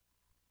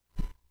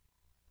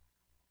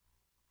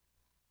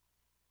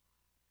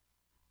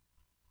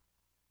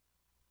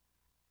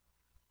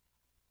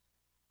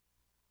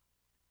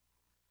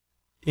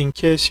 In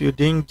case you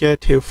didn't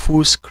get a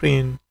full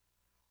screen,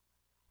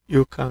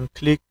 you can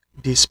click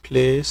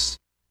displays,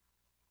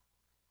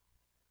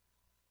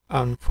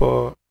 and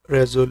for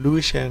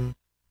resolution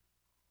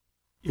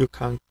you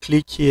can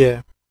click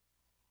here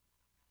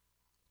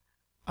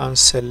and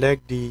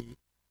select the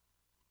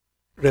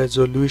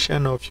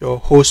resolution of your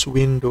host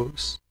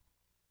Windows.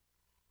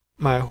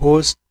 My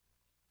host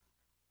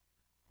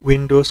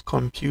Windows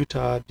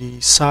computer, the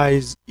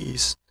size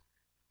is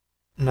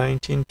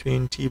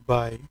 1920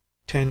 by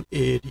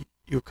 1080.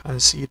 You can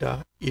see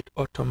that it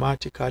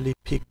automatically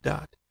picked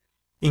that.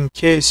 In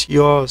case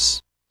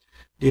yours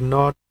did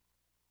not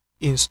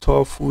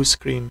install full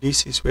screen,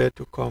 this is where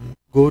to come.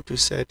 Go to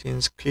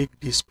settings, click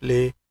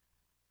display,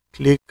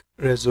 click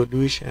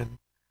resolution,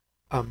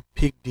 and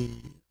pick the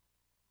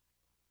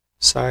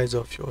size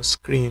of your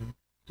screen.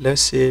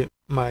 Let's say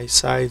my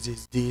size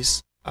is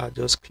this. I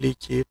just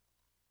click it,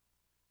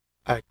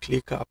 I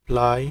click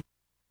apply,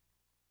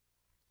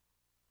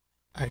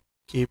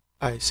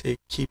 I say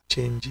keep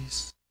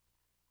changes,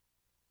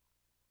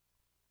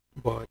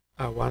 but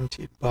I want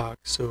it back,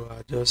 so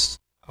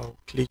I'll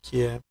click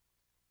here,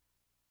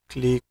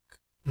 click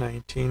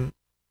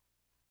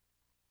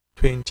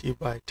 1920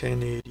 by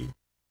 1080,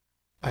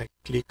 I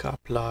click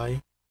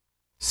apply.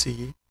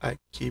 See, I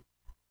keep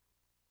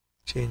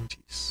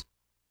changes.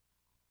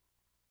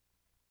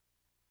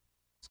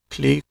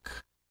 Click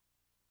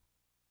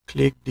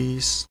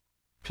this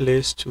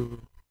place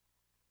to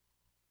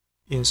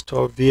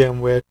install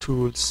VMware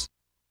tools.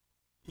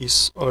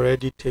 Is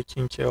already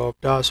taken care of.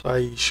 That's why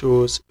it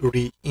shows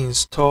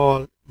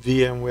reinstall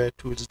VMware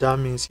tools. That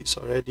means it's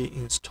already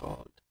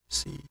installed.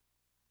 See,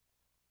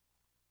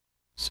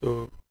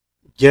 so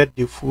get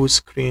the full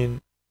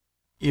screen.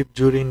 If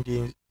during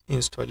the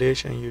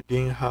installation you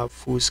didn't have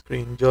full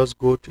screen, just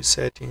go to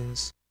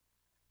settings,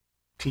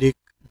 click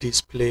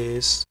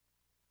displays,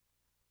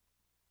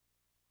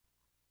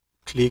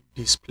 click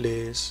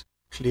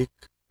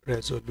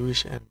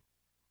resolution,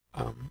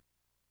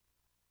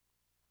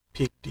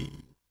 pick the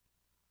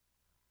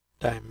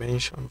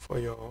dimension for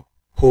your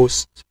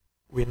host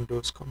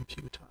Windows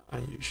computer,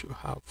 and you should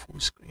have full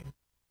screen.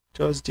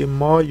 Just the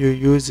more you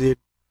use it,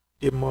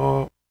 the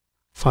more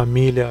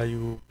familiar you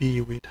will be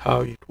with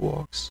how it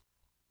works.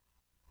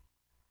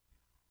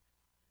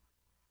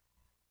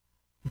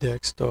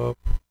 Desktop,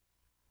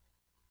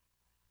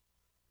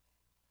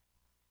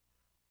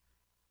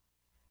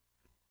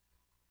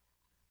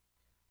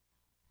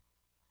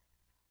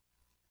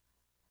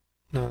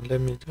 now let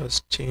me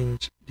just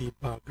change the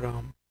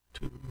background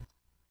to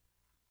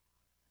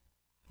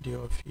the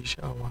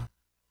official one.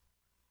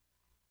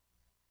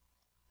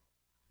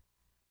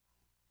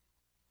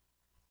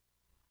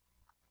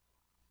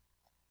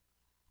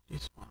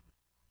 This one.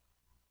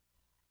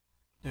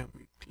 Then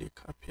we click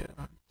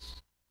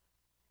appearance.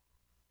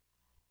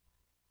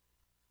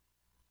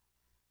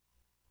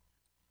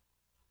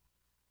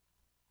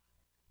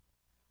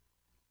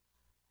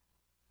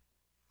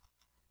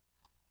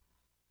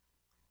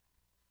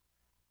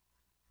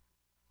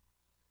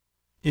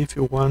 If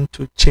you want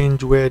to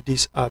change where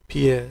this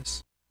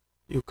appears,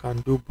 you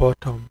can do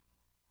bottom,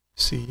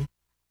 see,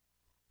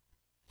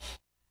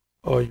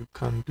 or you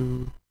can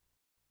do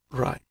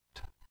right.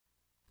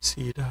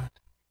 See that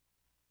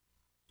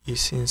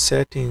it's in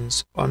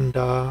settings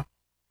under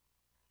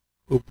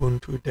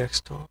Ubuntu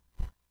desktop.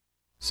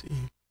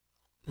 See,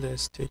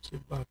 let's take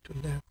it back to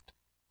left.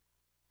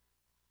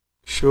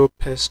 Show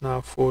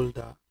personal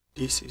folder.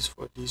 This is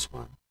for this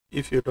one.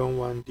 If you don't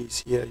want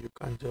this here, you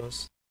can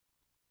just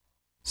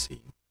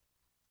see.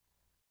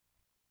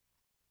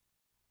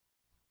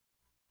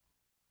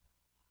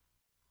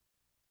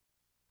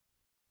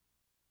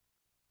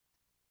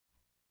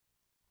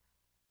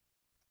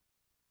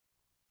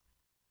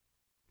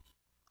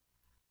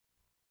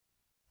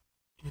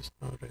 It's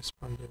not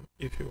responding.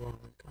 If you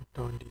want, we can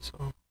turn this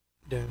off.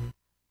 Then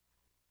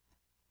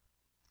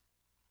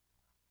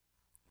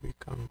we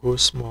can go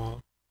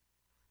small.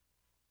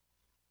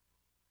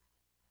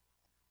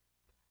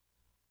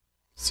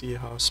 See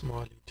how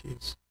small it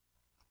is.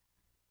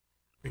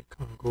 We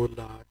can go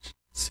large.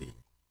 See.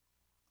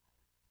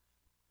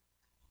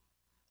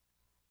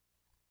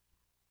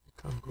 We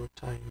can go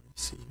tiny.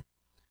 See.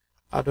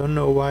 I don't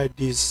know why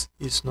this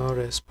is not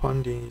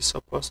responding. It's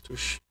supposed to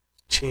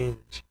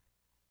change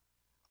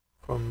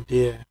from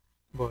there,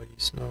 but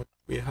it's not.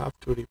 we have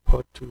to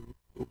report to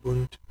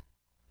Ubuntu.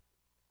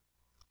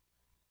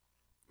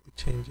 We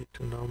change it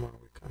to normal,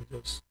 we can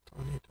just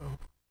turn it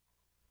off.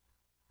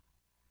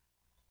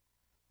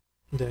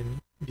 Then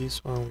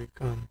this one we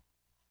can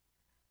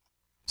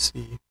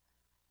see,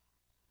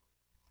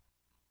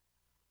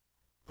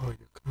 or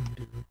you can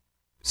do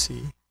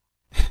see.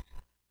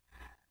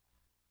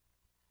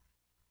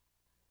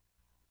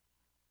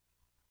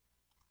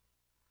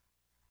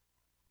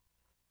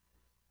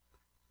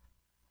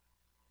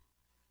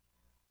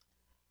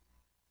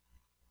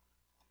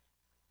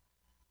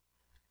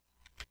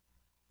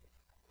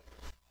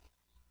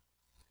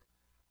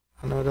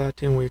 Another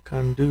thing we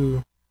can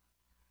do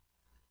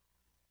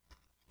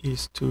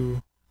is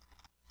to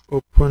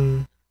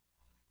open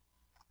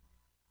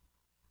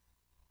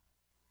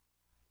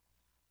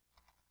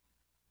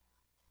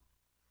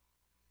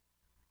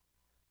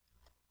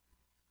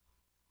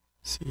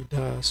see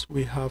that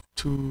we have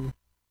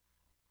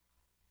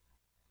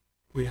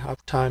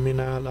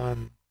terminal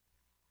and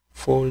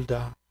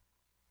folder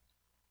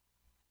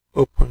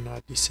open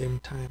at the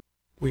same time.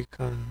 We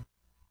can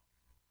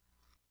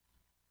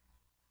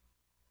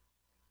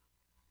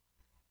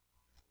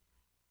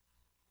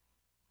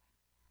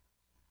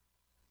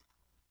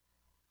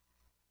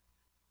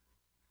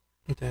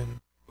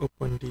then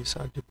open this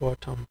at the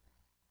bottom.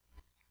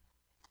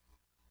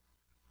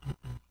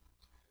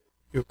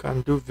 You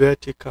can do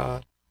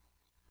vertical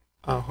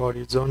and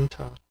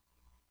horizontal,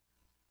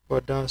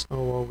 but that's not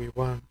what we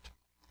want.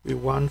 We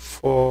want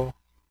 4.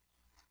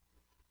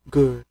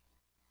 Good.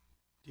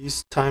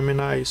 This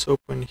terminal is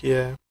open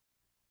here.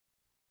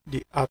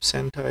 The app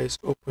center is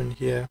open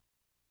here.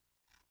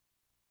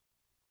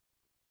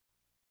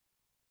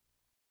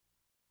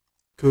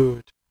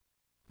 Good.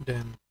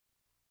 Then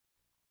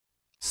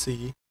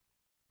see,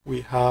 we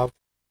have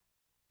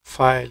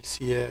files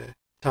here,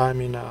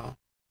 terminal,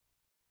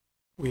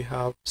 we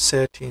have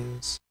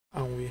settings,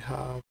 and we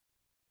have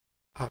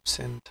app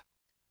center.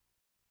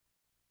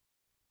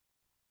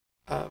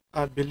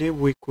 I believe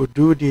we could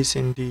do this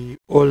in the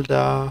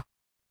older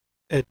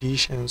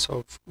editions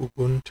of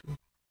Ubuntu.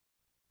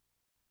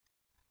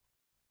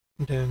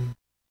 Then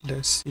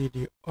let's see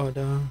the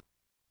other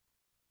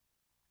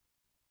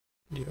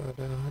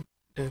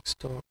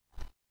desktop.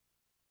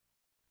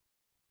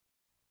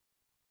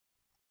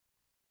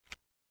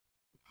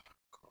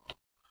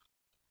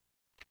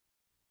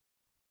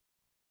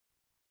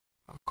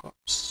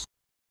 Backups.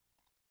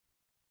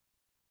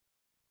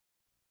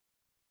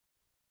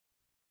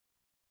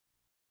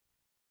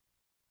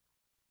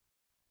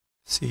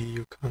 See,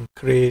 you can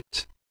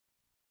create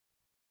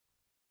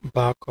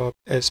backup,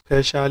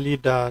 especially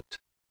that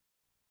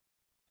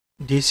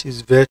this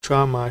is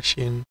virtual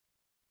machine.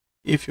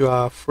 If you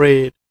are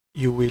afraid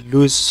you will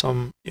lose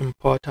some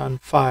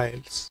important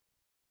files,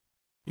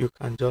 you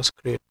can just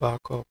create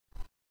backup.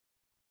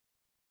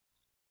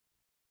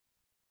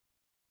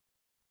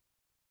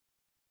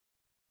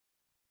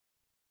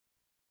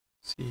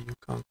 See, you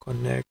can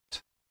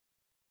connect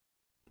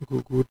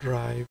Google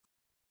Drive.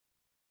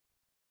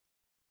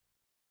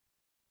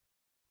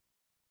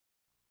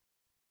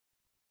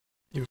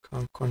 You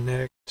can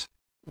connect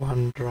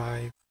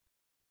OneDrive,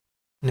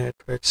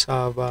 network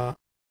server,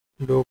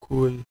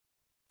 local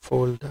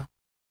folder.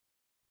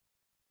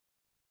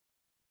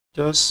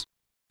 Just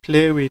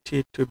play with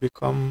it to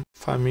become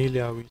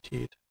familiar with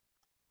it.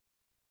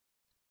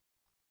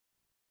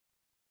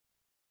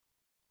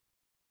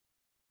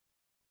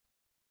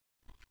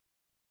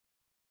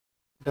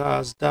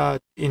 That's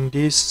that. In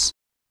this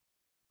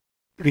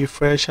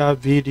refresher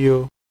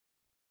video,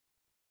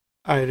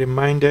 I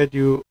reminded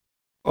you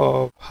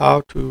of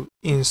how to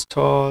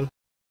install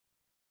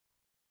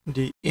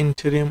the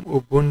interim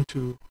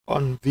Ubuntu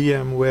on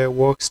VMware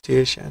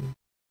Workstation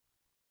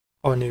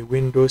on a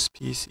Windows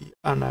PC,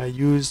 and I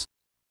used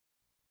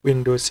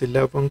Windows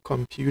 11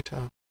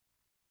 computer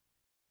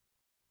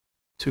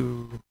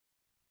to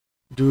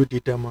do the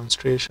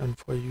demonstration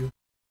for you.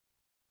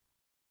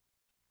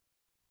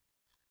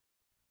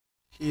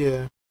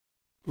 Here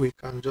we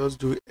can just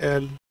do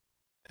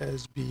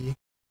LSB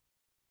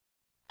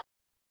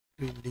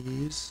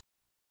release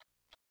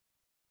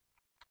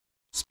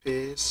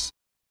space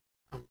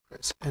and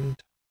press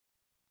enter.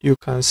 You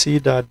can see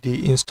that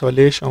the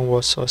installation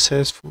was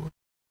successful.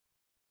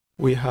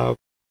 We have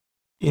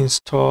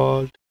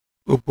installed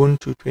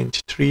Ubuntu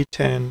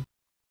 23.10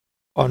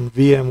 on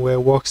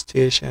VMware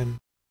Workstation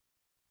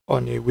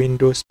on a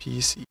Windows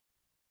PC,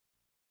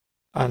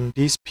 and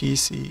this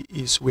PC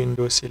is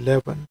Windows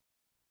 11,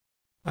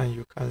 and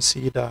you can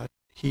see that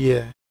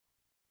here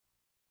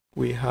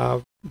we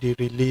have the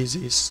release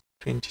is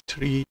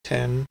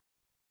 23.10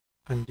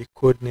 and the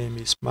code name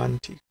is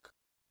Mantic.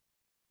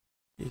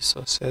 Is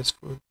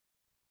successful.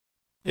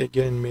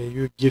 Again, may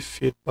you give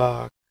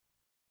feedback,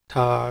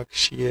 tag,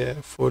 share,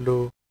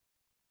 follow,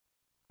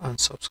 and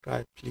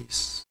subscribe,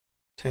 please.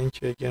 Thank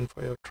you again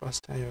for your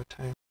trust and your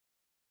time.